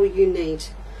 that's all you need.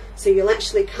 So you'll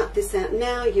actually cut this out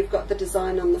now. You've got the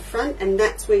design on the front, and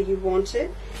that's where you want it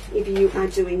if you are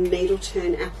doing needle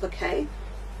turn applique.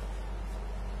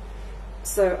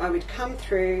 So I would come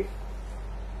through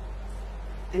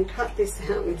and cut this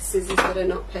out with scissors that are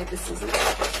not paper scissors.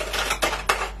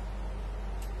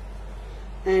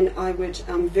 And I would,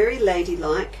 very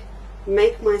ladylike,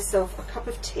 make myself a cup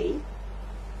of tea,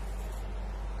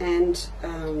 and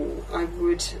I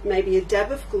would maybe a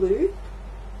dab of glue.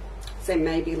 So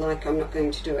maybe, like, I'm not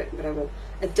going to do it, but I will.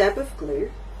 A dab of glue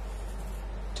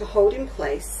to hold in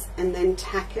place, and then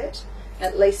tack it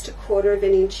at least 1/4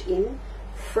 inch in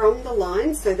from the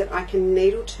line, so that I can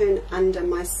needle turn under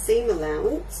my seam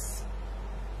allowance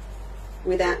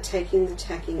without taking the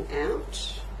tacking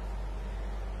out.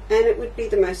 And it would be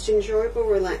the most enjoyable,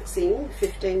 relaxing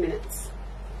 15 minutes.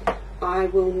 I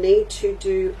will need to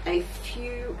do a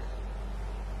few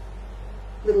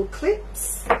little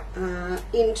clips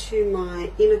into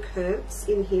my inner curves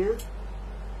in here.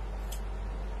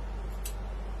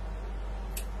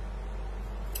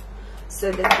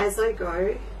 So that as I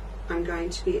go, I'm going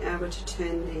to be able to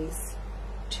turn these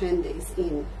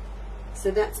in.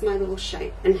 So that's my little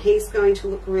shape, and he's going to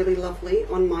look really lovely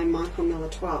on my Michael Miller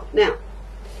Toile. Now,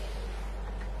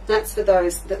 that's for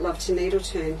those that love to needle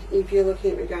turn. If you're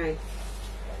looking at me going,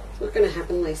 it's not going to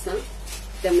happen, Lisa,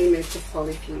 then we move to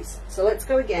polyfuse. So let's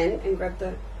go again and grab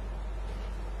the,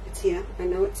 it's here, I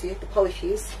know it's here, the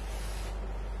polyfuse,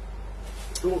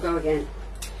 and we'll go again.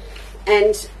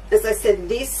 And as I said,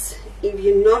 this, if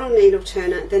you're not a needle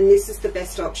turner, then this is the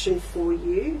best option for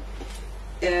you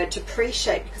to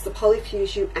pre-shape, because the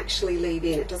polyfuse you actually leave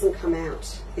in, it doesn't come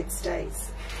out, it stays.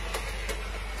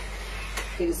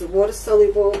 It is a water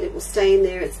soluble, it will stay in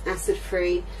there, it's acid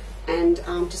free, and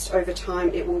just over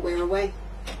time it will wear away.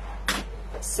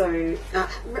 So, you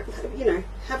know,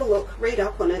 have a look, read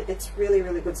up on it, it's really,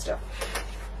 really good stuff.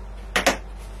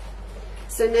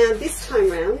 So now this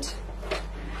time round,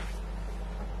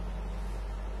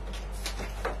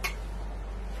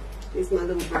 here's my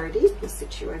little birdie, I'll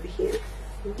sit you over here.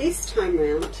 This time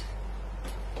round,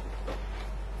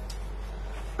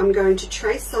 I'm going to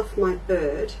trace off my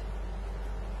bird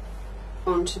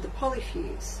onto the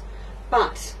polyfuse.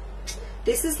 But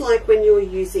This is like when you're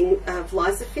using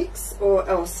Vlisafix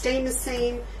or Steamer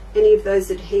Seam, any of those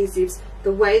adhesives.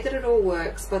 The way that it all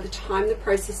works, by the time the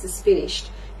process is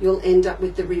finished, you'll end up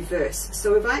with the reverse.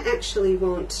 So if I actually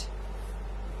want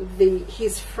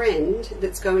his friend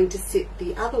that's going to sit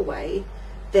the other way,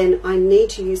 then I need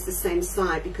to use the same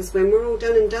side, because when we're all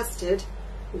done and dusted,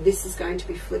 this is going to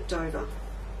be flipped over.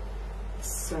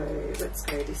 So let's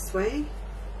go this way.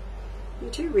 You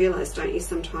do realise, don't you,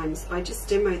 sometimes I just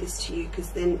demo this to you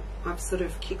because then I've sort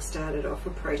of kick-started off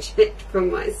a project for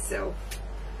myself.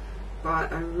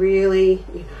 But I really,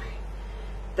 you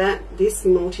know, this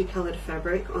multicoloured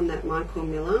fabric on that Michael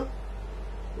Miller,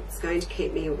 it's going to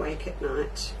keep me awake at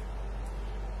night.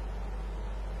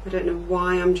 I don't know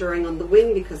why I'm drawing on the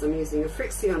wing, because I'm using a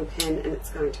Frixion pen and it's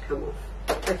going to come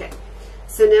off. Okay,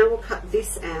 so now we'll cut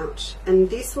this out, and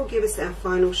this will give us our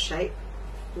final shape,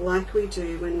 like we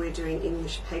do when we're doing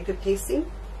English paper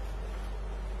piecing.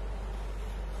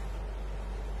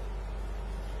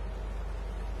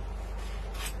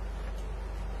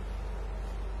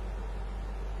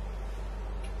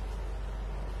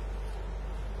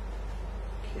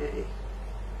 Okay.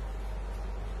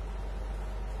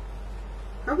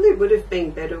 Probably would have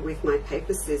been better with my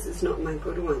paper scissors, not my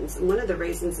good ones. And one of the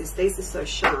reasons is these are so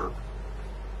sharp.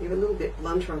 If a little bit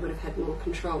blunter, I would have had more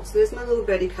control. So there's my little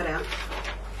birdie cut out.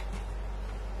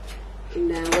 And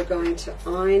now we're going to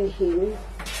iron him.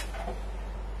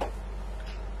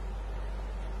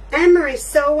 Anne-Marie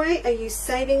Selway, are you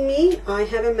saving me? I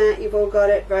have a mat, you've all got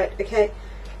it, right? Okay.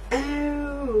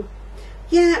 Oh,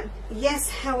 yeah, yes,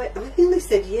 however, I nearly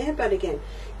said yeah, but again.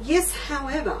 Yes,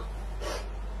 however,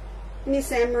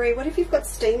 Miss Anne-Marie, what if you've got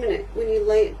steam in it when you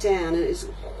lay it down and it's,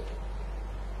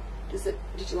 did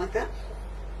you like that?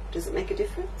 Does it make a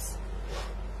difference?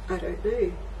 I don't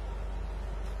know.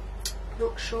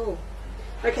 Not sure.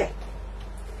 Okay,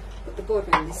 put the board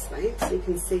around this way so you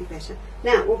can see better.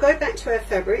 Now, we'll go back to our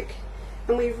fabric,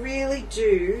 and we really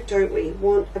do, don't we,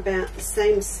 want about the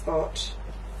same spot.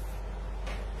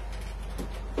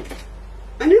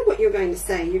 I know what you're going to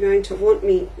say. You're going to want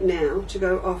me now to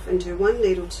go off and do one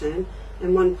needle turn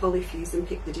and one polyfuse and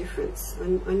pick the difference. I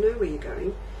know where you're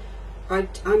going.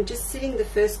 I'm just sitting the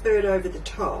first bird over the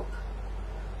top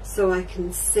so I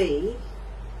can see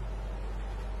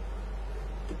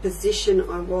the position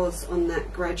I was on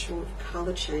that gradual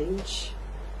colour change,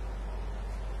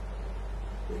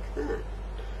 like that.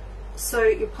 So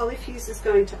your polyfuse is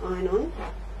going to iron on.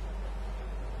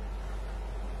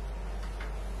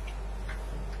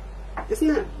 Isn't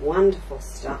that wonderful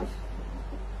stuff?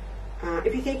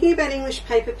 If you're thinking about English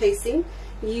paper piecing,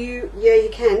 you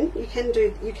can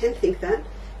think that.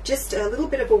 Just a little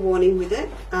bit of a warning with it.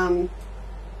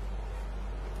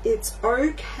 It's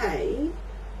okay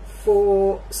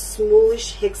for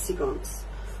smallish hexagons.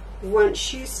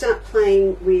 Once you start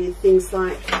playing with things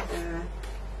like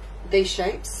these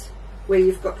shapes, where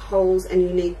you've got holes and you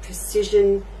need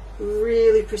precision,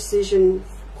 really precision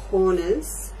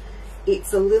corners,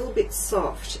 it's a little bit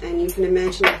soft, and you can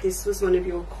imagine if this was one of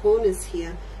your corners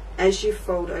here, as you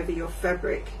fold over your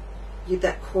fabric,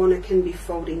 that corner can be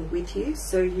folding with you.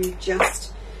 So you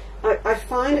just, I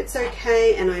find it's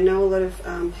okay, and I know a lot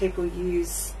of people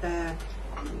use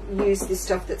this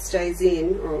stuff that stays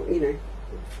in, or you know,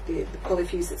 the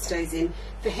polyfuse that stays in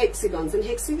for hexagons, and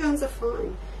hexagons are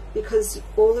fine because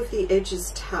all of the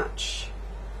edges touch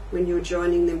when you're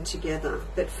joining them together.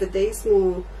 But for these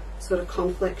more sort of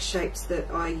complex shapes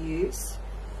that I use,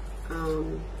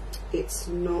 it's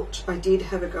not. I did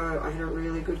have a go. I had a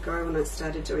really good go when I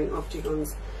started doing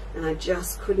octagons, and I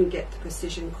just couldn't get the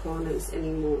precision corners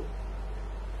anymore.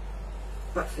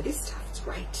 But for this stuff, it's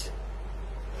great.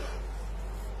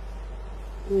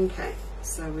 Okay,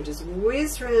 so we just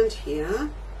whiz around here.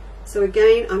 So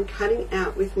again, I'm cutting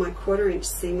out with my 1/4 inch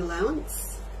seam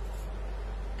allowance,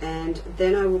 and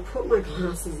then I will put my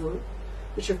glasses on,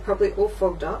 which are probably all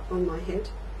fogged up on my head,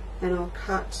 and I'll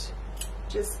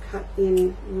just cut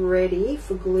in ready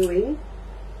for gluing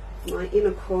my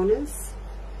inner corners.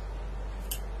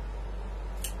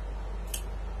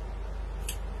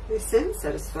 They sound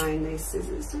satisfying, these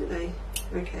scissors, don't they?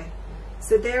 Okay,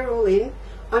 so they're all in.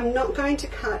 I'm not going to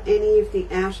cut any of the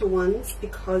outer ones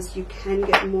because you can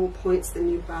get more points than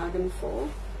you bargain for.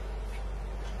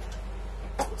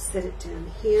 I'll set it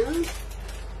down here,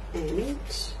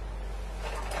 and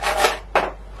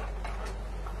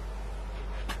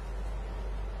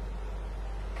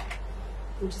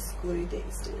I'll just glue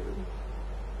these down.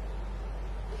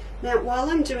 Now, while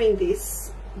I'm doing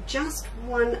this, just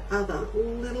one other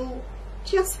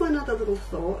little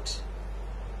thought.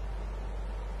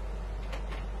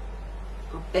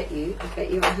 I'll bet you I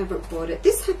haven't bought it.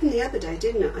 This happened the other day,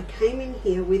 didn't it? I came in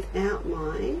here without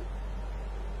my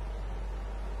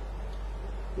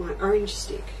orange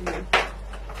stick. I've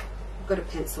got a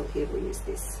pencil here, we'll use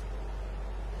this.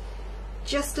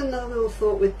 Just another little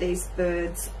thought with these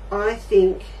birds. I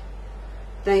think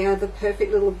they are the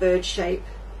perfect little bird shape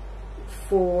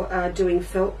for doing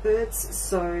felt birds.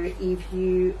 So if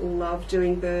you love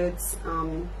doing birds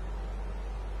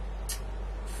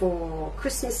for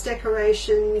Christmas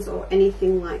decorations or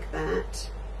anything like that,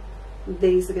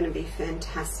 these are going to be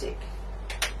fantastic.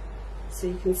 So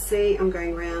you can see I'm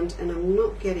going round and I'm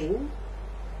not getting,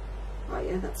 oh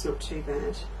yeah, that's not too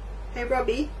bad. Hey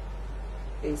Robbie,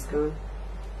 he's gone.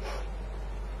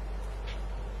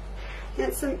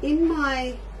 Handsome, in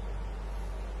my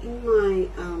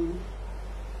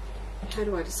how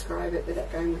do I describe it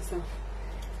without going myself?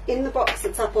 In the box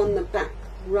that's up on the back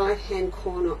right hand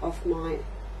corner of my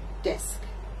desk,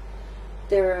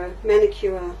 there are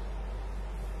manicure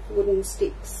wooden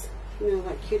sticks, you know,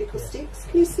 like cuticle sticks.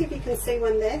 Can you see if you can see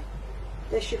one there?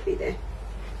 There should be there.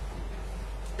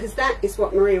 Because that is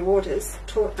what Maria Waters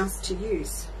taught us to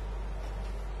use.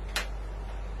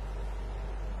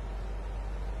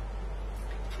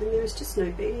 And there is just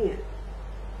no beating it.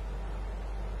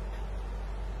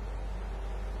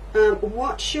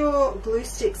 Watch your glue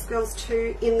sticks, girls,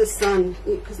 too, in the sun,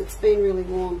 because it's been really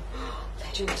warm.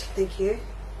 Legend, thank you.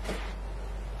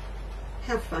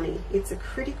 How funny. It's a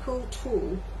critical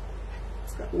tool.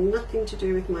 It's got nothing to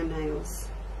do with my nails.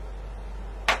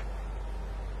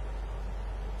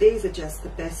 These are just the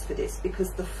best for this,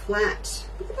 because the flat,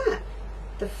 look at that,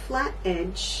 the flat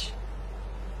edge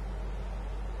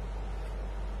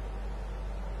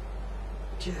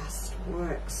just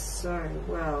works so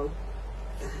well.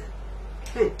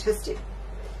 Fantastic.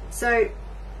 So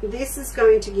this is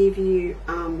going to give you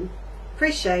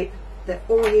pre-shape that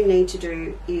all you need to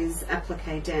do is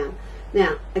applique down.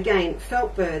 Now again,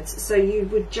 felt birds, so you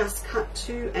would just cut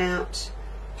two out,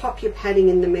 pop your padding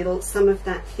in the middle, some of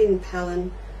that thin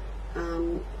palin,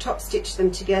 top stitch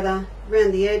them together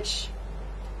around the edge,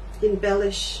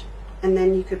 embellish, and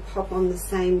then you could pop on the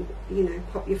same, you know,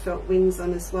 pop your felt wings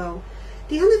on as well.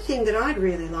 The other thing that I'd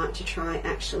really like to try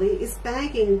actually is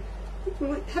bagging.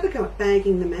 Have a go at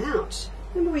bagging them out.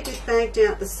 Remember we just bagged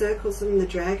out the circles and the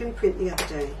dragon print the other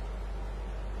day?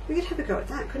 We could have a go at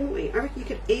that, couldn't we? I reckon you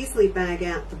could easily bag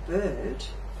out the bird.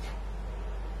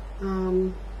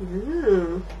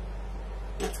 Yeah.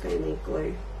 That's going to need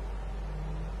glue.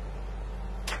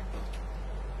 There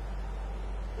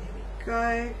we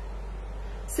go.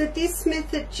 So this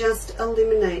method just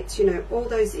eliminates, you know, all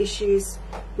those issues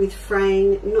with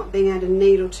fraying, not being able to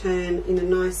needle turn in a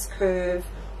nice curve,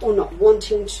 or not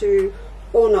wanting to,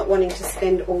 or not wanting to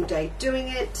spend all day doing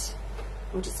it.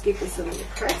 I'll just give this a little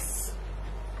press.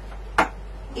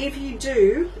 If you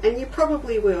do, and you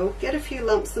probably will, get a few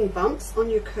lumps and bumps on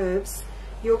your curves,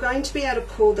 you're going to be able to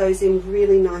pull those in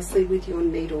really nicely with your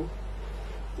needle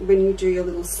when you do your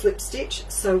little slip stitch.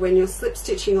 So when you're slip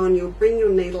stitching on, you'll bring your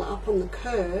needle up on the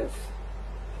curve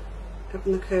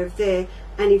there,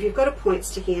 and if you've got a point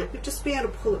sticking out, you'll just be able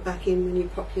to pull it back in when you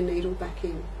pop your needle back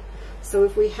in. So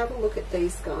if we have a look at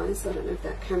these guys, I don't know if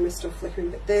that camera's still flickering,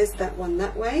 but there's that one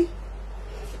that way,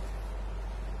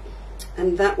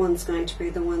 and that one's going to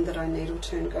be the one that I needle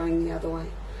turn going the other way.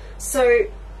 So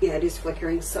yeah, it is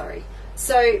flickering, sorry.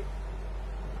 So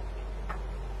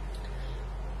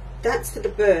that's for the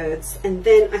birds, and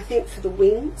then I think for the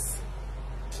wings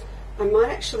I might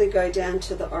actually go down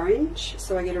to the orange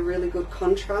so I get a really good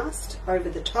contrast over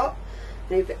the top.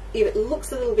 And if it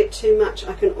looks a little bit too much,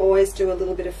 I can always do a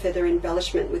little bit of feather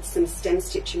embellishment with some stem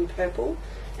stitch in purple.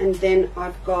 And then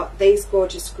I've got these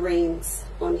gorgeous greens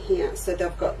on here, so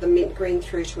they've got the mint green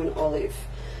through to an olive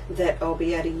that I'll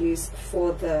be able to use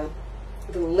for the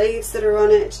little leaves that are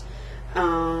on it.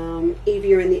 If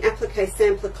you're in the Applique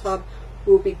Sampler Club,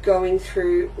 we'll be going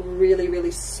through really,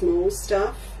 really small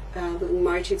stuff, little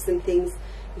motifs and things,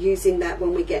 using that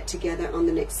when we get together on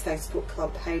the next Facebook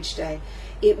Club page day.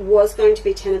 It was going to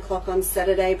be 10 o'clock on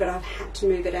Saturday, but I've had to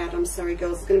move it out. I'm sorry,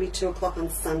 girls. It's going to be 2 o'clock on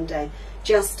Sunday.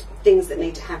 Just things that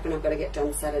need to happen I've got to get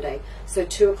done Saturday. So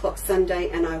 2 o'clock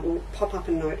Sunday, and I will pop up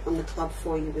a note on the club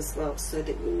for you as well so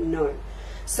that you know.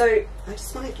 So I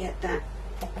just want to get that,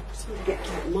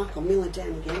 Michael Miller down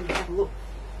again and have a look.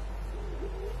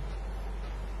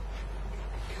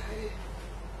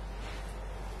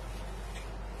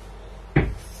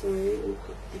 So we'll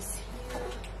put this here.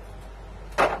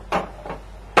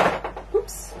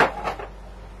 Whoops.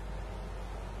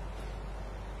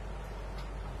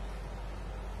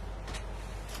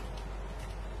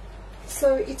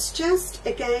 So it's just,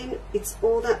 again, it's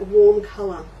all that warm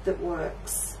colour that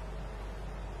works.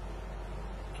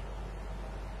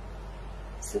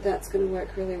 So that's going to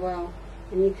work really well.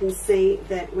 And you can see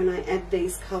that when I add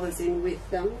these colours in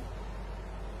with them,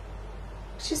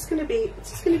 it's just going to be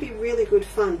really good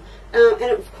fun. And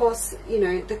of course, you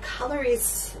know, the colour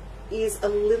is a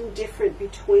little different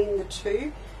between the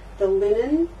two. The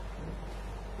linen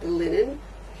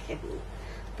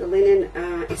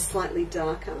is slightly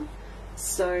darker.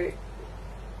 So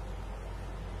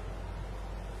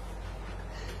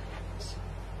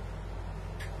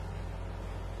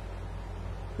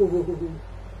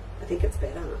I think it's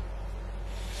better.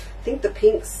 I think the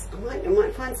pinks, I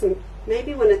might find some,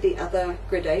 maybe one of the other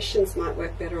gradations might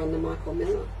work better on the Michael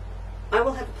Miller. I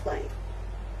will have a play,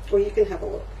 or you can have a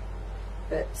look.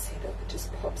 But see, that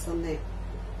just pops on there.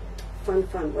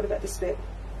 Fun. What about this bit?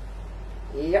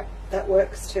 Yep, that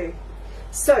works too.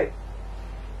 So,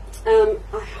 I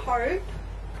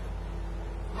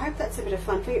hope that's a bit of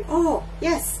fun for you. Oh,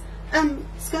 yes,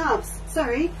 scarves,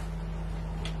 sorry.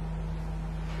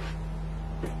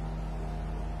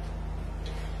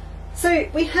 So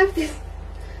we have this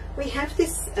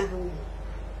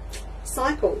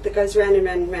cycle that goes round and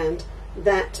round and round,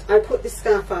 that I put this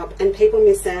scarf up and people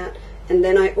miss out, and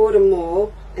then I order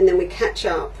more, and then we catch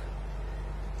up,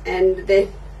 and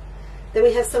then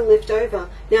we have some left over.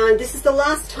 Now, and this is the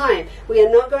last time. We are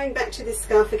not going back to this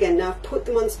scarf again. Now, I've put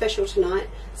them on special tonight,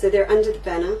 so they're under the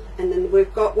banner, and then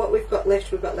we've got what we've got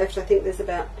left. I think there's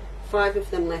about 5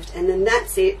 of them left, and then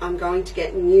that's it. I'm going to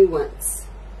get new ones.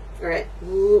 All right,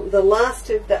 the last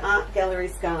of the art gallery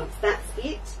scarves. That's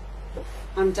it.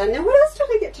 I'm done. Now, what else did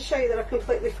I get to show you that I've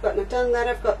completely forgotten? I've done that.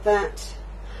 I've got that.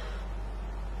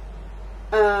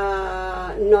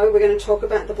 No, we're going to talk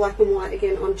about the black and white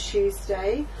again on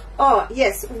Tuesday. Oh,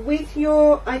 yes, with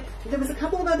your... there was a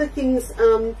couple of other things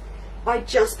I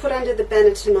just put under the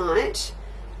banner tonight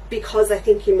because I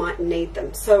think you might need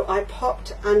them. So I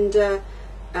popped under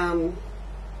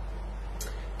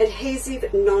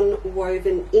adhesive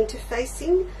non-woven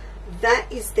interfacing. That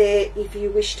is there if you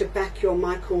wish to back your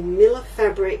Michael Miller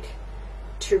fabric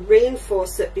to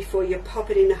reinforce it before you pop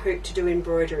it in a hoop to do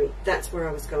embroidery. That's where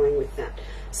I was going with that.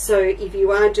 So if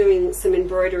you are doing some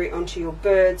embroidery onto your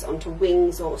birds, onto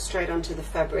wings, or straight onto the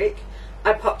fabric,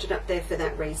 I popped it up there for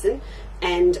that reason.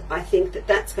 And I think that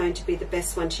that's going to be the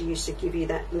best one to use to give you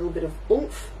that little bit of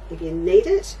oomph if you need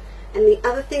it. And the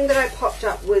other thing that I popped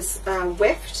up was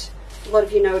weft. A lot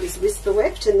of you know it is Whisper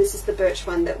Weft, and this is the birch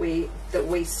one that we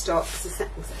stock. It's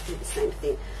exactly the same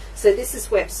thing. So this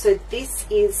is weft. So this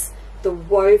is the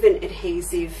woven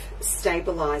adhesive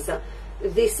stabilizer.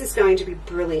 This is going to be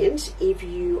brilliant if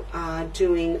you are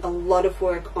doing a lot of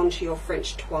work onto your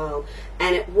French toile,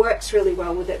 and it works really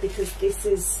well with it because this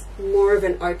is more of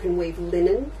an open weave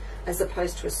linen as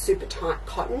opposed to a super tight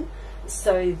cotton.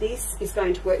 So this is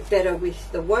going to work better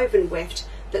with the woven weft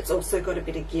that's also got a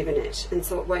bit of give in it, and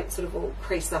so it won't sort of all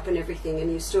crease up and everything, and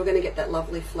you're still going to get that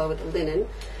lovely flow of the linen,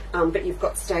 but you've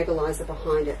got stabilizer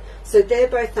behind it. So they're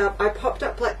both up. I popped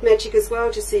up Black Magic as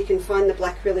well, just so you can find the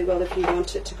black really well if you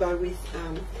want it to go with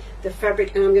the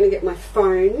fabric. And I'm going to get my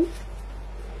phone,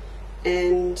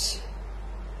 and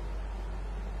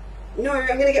no, I'm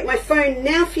going to get my phone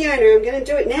now, Fiona. I'm going to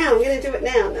do it now. I'm going to do it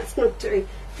now. That's not doing.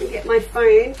 I'm going to get my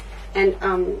phone and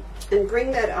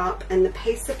bring that up, and the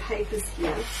piece of paper's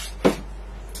here.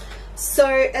 So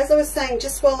as I was saying,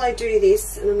 just while I do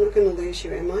this, and I'm not going to lose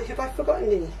you, am I? Have I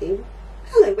forgotten anything?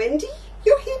 Hello, Wendy.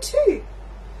 You're here too.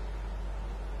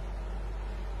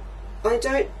 I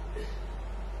don't...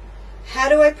 How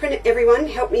do I print it? Everyone,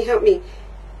 help me, help me.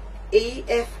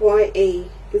 E-F-Y-E.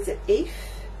 Is it Eve?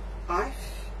 I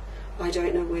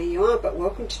don't know where you are, but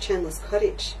welcome to Chandler's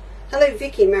Cottage. Hello,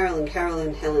 Vicky, Marilyn,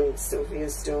 Carolyn, Helen,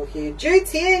 Sylvia's still here.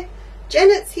 Jude's here.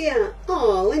 Janet's here.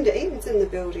 Oh, Linda Eaton's in the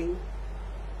building.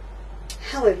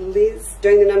 Hello, Liz.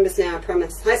 Doing the numbers now, I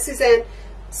promise. Hi, Suzanne.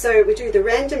 So we do the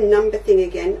random number thing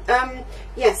again.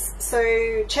 Yes,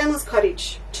 so Chandler's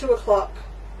Cottage, 2 o'clock,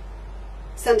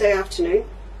 Sunday afternoon.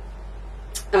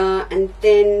 And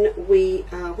then we,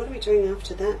 what are we doing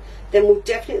after that? Then we'll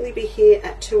definitely be here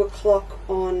at 2 o'clock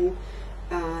on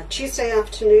Tuesday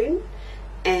afternoon.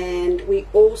 And we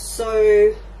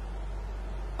also,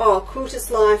 oh,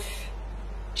 Quilter's Life,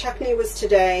 Chuckney was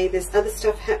today. There's other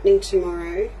stuff happening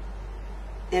tomorrow.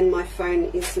 And my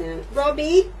phone is now.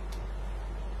 Robbie!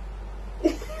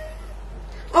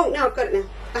 Oh, no, I've got it now.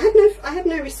 I have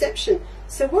no reception.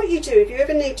 So what you do, if you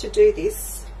ever need to do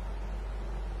this,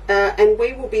 and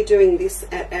we will be doing this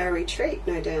at our retreat,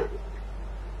 no doubt,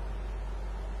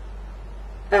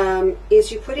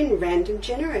 is you put in random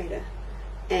generator,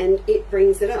 and it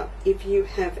brings it up. If you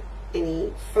have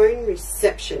any phone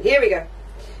reception. Here we go.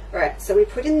 Alright, so we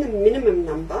put in the minimum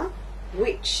number,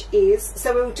 which is,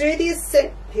 so we'll do the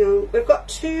ascent, we've got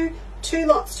two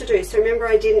lots to do. So remember,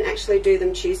 I didn't actually do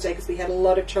them Tuesday because we had a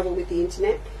lot of trouble with the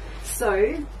internet.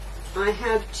 So I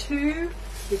have two,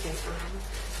 okay,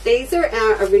 these are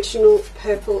our original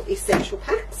purple essential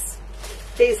packs.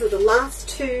 These are the last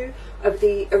two of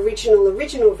the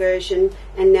original version,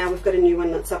 and now we've got a new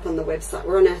one that's up on the website.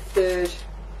 We're on our third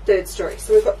story.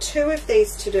 So we've got two of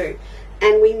these to do,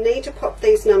 and we need to pop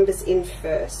these numbers in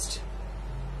first.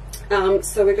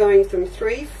 So we're going from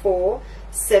 3, 4,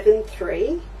 7,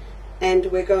 3, and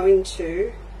we're going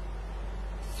to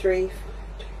 3, 5,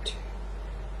 2, 2.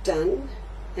 Done.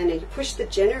 And then you push the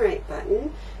generate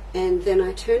button, and then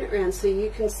I turn it around so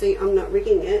you can see I'm not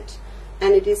rigging it,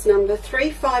 and it is number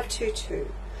 3522.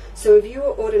 So if you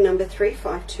order number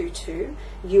 3522,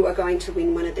 you are going to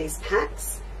win one of these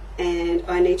packs, and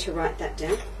I need to write that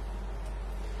down.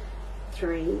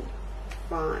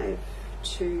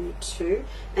 3522,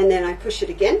 and then I push it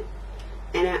again,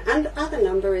 and our other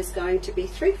number is going to be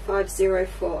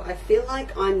 3504. I feel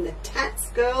like I'm the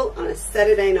Tats girl on a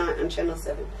Saturday night on Channel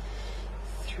 7.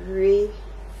 3,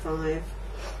 5,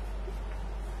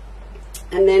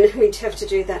 and then we'd have to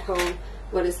do that whole,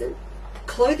 what is it,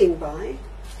 clothing buy,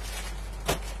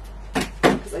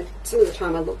 because some of the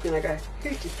time I look and I go, who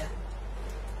did that?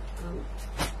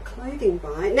 Clothing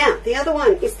buy. Now the other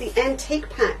one is the antique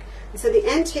pack. So the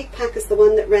antique pack is the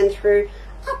one that ran through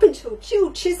up until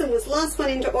Jill Chisholm was last one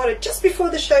into order just before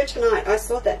the show tonight. I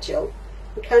saw that, Jill.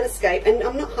 We can't escape, and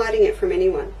I'm not hiding it from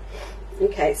anyone.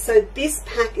 Okay, so this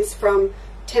pack is from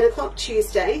 10 o'clock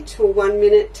Tuesday till 1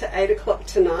 minute to 8 o'clock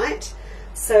tonight.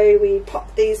 So we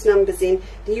pop these numbers in.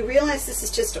 Do you realise this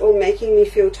is just all making me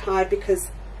feel tired because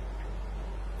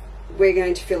we're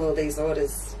going to fill all these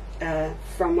orders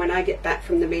from when I get back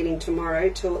from the meeting tomorrow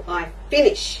till I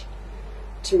finish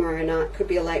tomorrow night. Could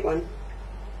be a late one.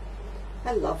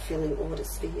 I love filling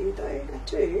orders for you though. I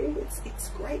do. It's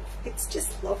great. It's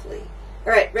just lovely.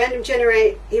 Alright, random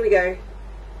generate. Here we go.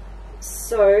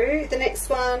 So the next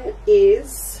one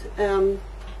is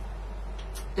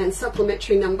and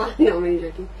supplementary number, no, I'm only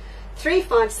joking,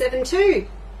 3572.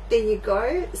 There you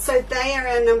go. So they are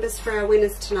our numbers for our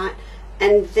winners tonight,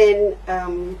 and then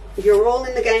you're all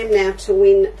in the game now to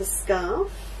win the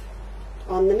scarf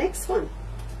on the next one.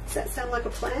 Does that sound like a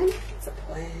plan? It's a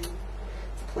plan.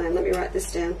 It's a plan. Let me write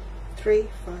this down.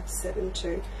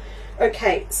 3572.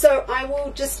 Okay, so I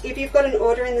will just, if you've got an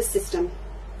order in the system,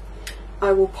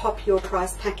 I will pop your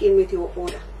prize pack in with your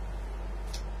order.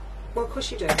 Well, of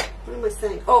course you do. What am I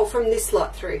saying? Oh, from this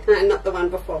lot through, not the one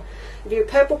before. If you're a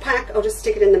purple pack, I'll just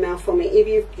stick it in the mail for me.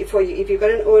 If you've got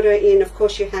an order in, of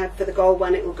course you have, for the gold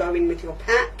one, it will go in with your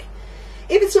pack.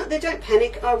 If it's not there, don't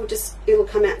panic. It'll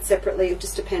come out separately. It'll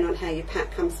just depend on how your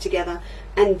pack comes together.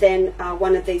 And then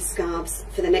one of these scarves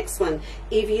for the next one.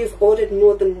 If you've ordered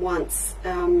more than once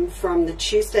from the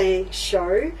Tuesday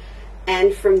show,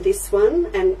 and from this one,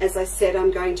 and as I said,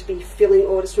 I'm going to be filling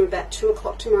orders from about 2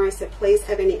 o'clock tomorrow, so please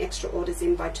have any extra orders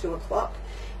in by 2 o'clock.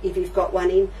 If you've got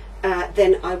one in,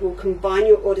 then I will combine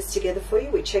your orders together for you.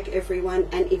 We check every one,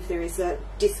 and if there is a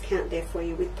discount there for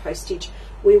you with postage,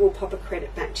 we will pop a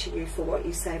credit back to you for what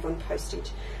you save on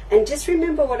postage. And just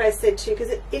remember what I said too, because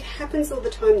it happens all the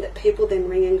time that people then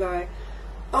ring and go,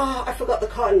 oh, I forgot the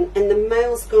cotton, and the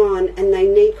mail's gone, and they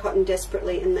need cotton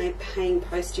desperately, and they're paying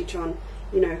postage on,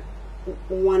 you know,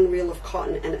 1 reel of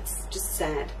cotton, and it's just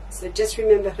sad. So just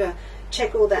remember to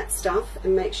check all that stuff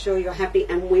and make sure you're happy,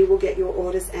 and we will get your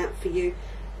orders out for you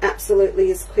absolutely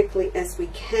as quickly as we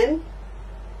can.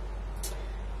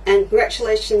 And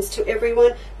congratulations to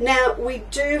everyone. Now we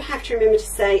do have to remember to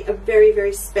say a very,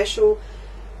 very special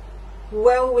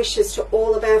well wishes to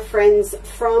all of our friends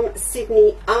from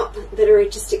Sydney up that are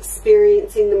just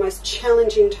experiencing the most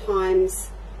challenging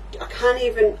times. I can't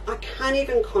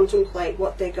even contemplate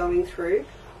what they're going through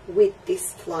with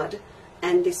this flood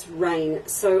and this rain.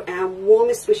 So our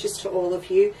warmest wishes to all of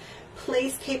you.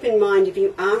 Please keep in mind, if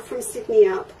you are from Sydney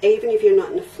up, even if you're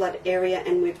not in a flood area,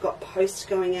 and we've got posts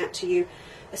going out to you,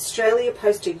 Australia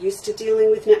Post are used to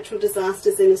dealing with natural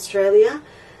disasters in Australia.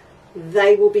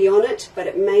 They will be on it, but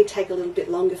it may take a little bit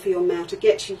longer for your mail to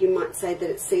get to you. You might say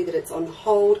that it's on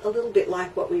hold, a little bit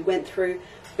like what we went through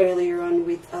earlier on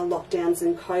with lockdowns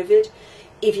and COVID.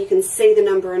 If you can see the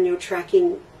number on your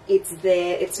tracking, it's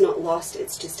there, it's not lost,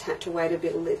 it's just had to wait a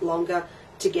bit longer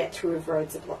to get through of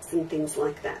roads of blocks and things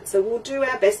like that. So we'll do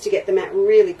our best to get them out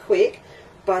really quick,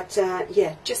 but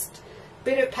yeah, just a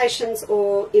bit of patience,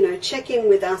 or check in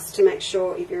with us to make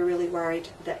sure if you're really worried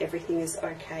that everything is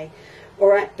okay. All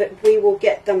right, but we will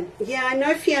get them. Yeah, I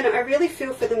know, Fiona, I really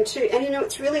feel for them too. And you know,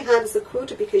 it's really hard as a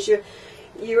quilter because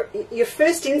your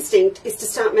first instinct is to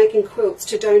start making quilts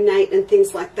to donate and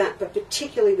things like that, but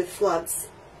particularly with floods,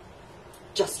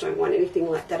 just don't want anything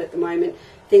like that at the moment.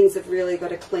 Things have really got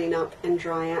to clean up and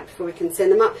dry out before we can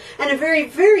send them up. And a very,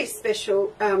 very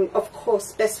special, of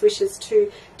course, best wishes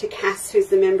to Cass, who's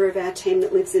the member of our team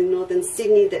that lives in northern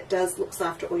Sydney, that looks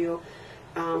after all your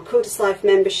Quilters Life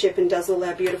membership and does all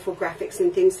our beautiful graphics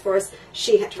and things for us.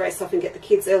 She had to race off and get the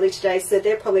kids early today, so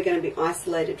they're probably going to be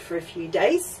isolated for a few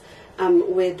days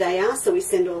where they are. So we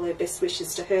send all our best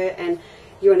wishes to her, and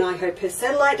you and I hope her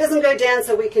satellite doesn't go down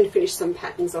so we can finish some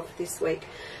patterns off this week.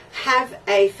 Have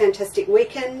a fantastic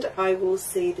weekend. I will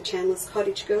see the Chandler's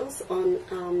Cottage girls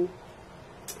on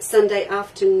Sunday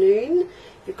afternoon.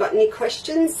 If you've got any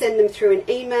questions, send them through an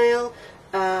email,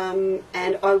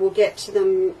 and I will get to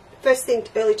them first thing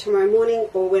early tomorrow morning,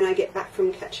 or when I get back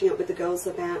from catching up with the girls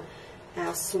about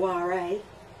our soiree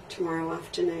tomorrow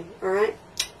afternoon. All right?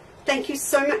 Thank you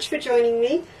so much for joining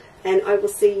me, and I will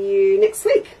see you next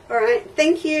week. All right?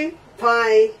 Thank you.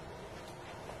 Bye.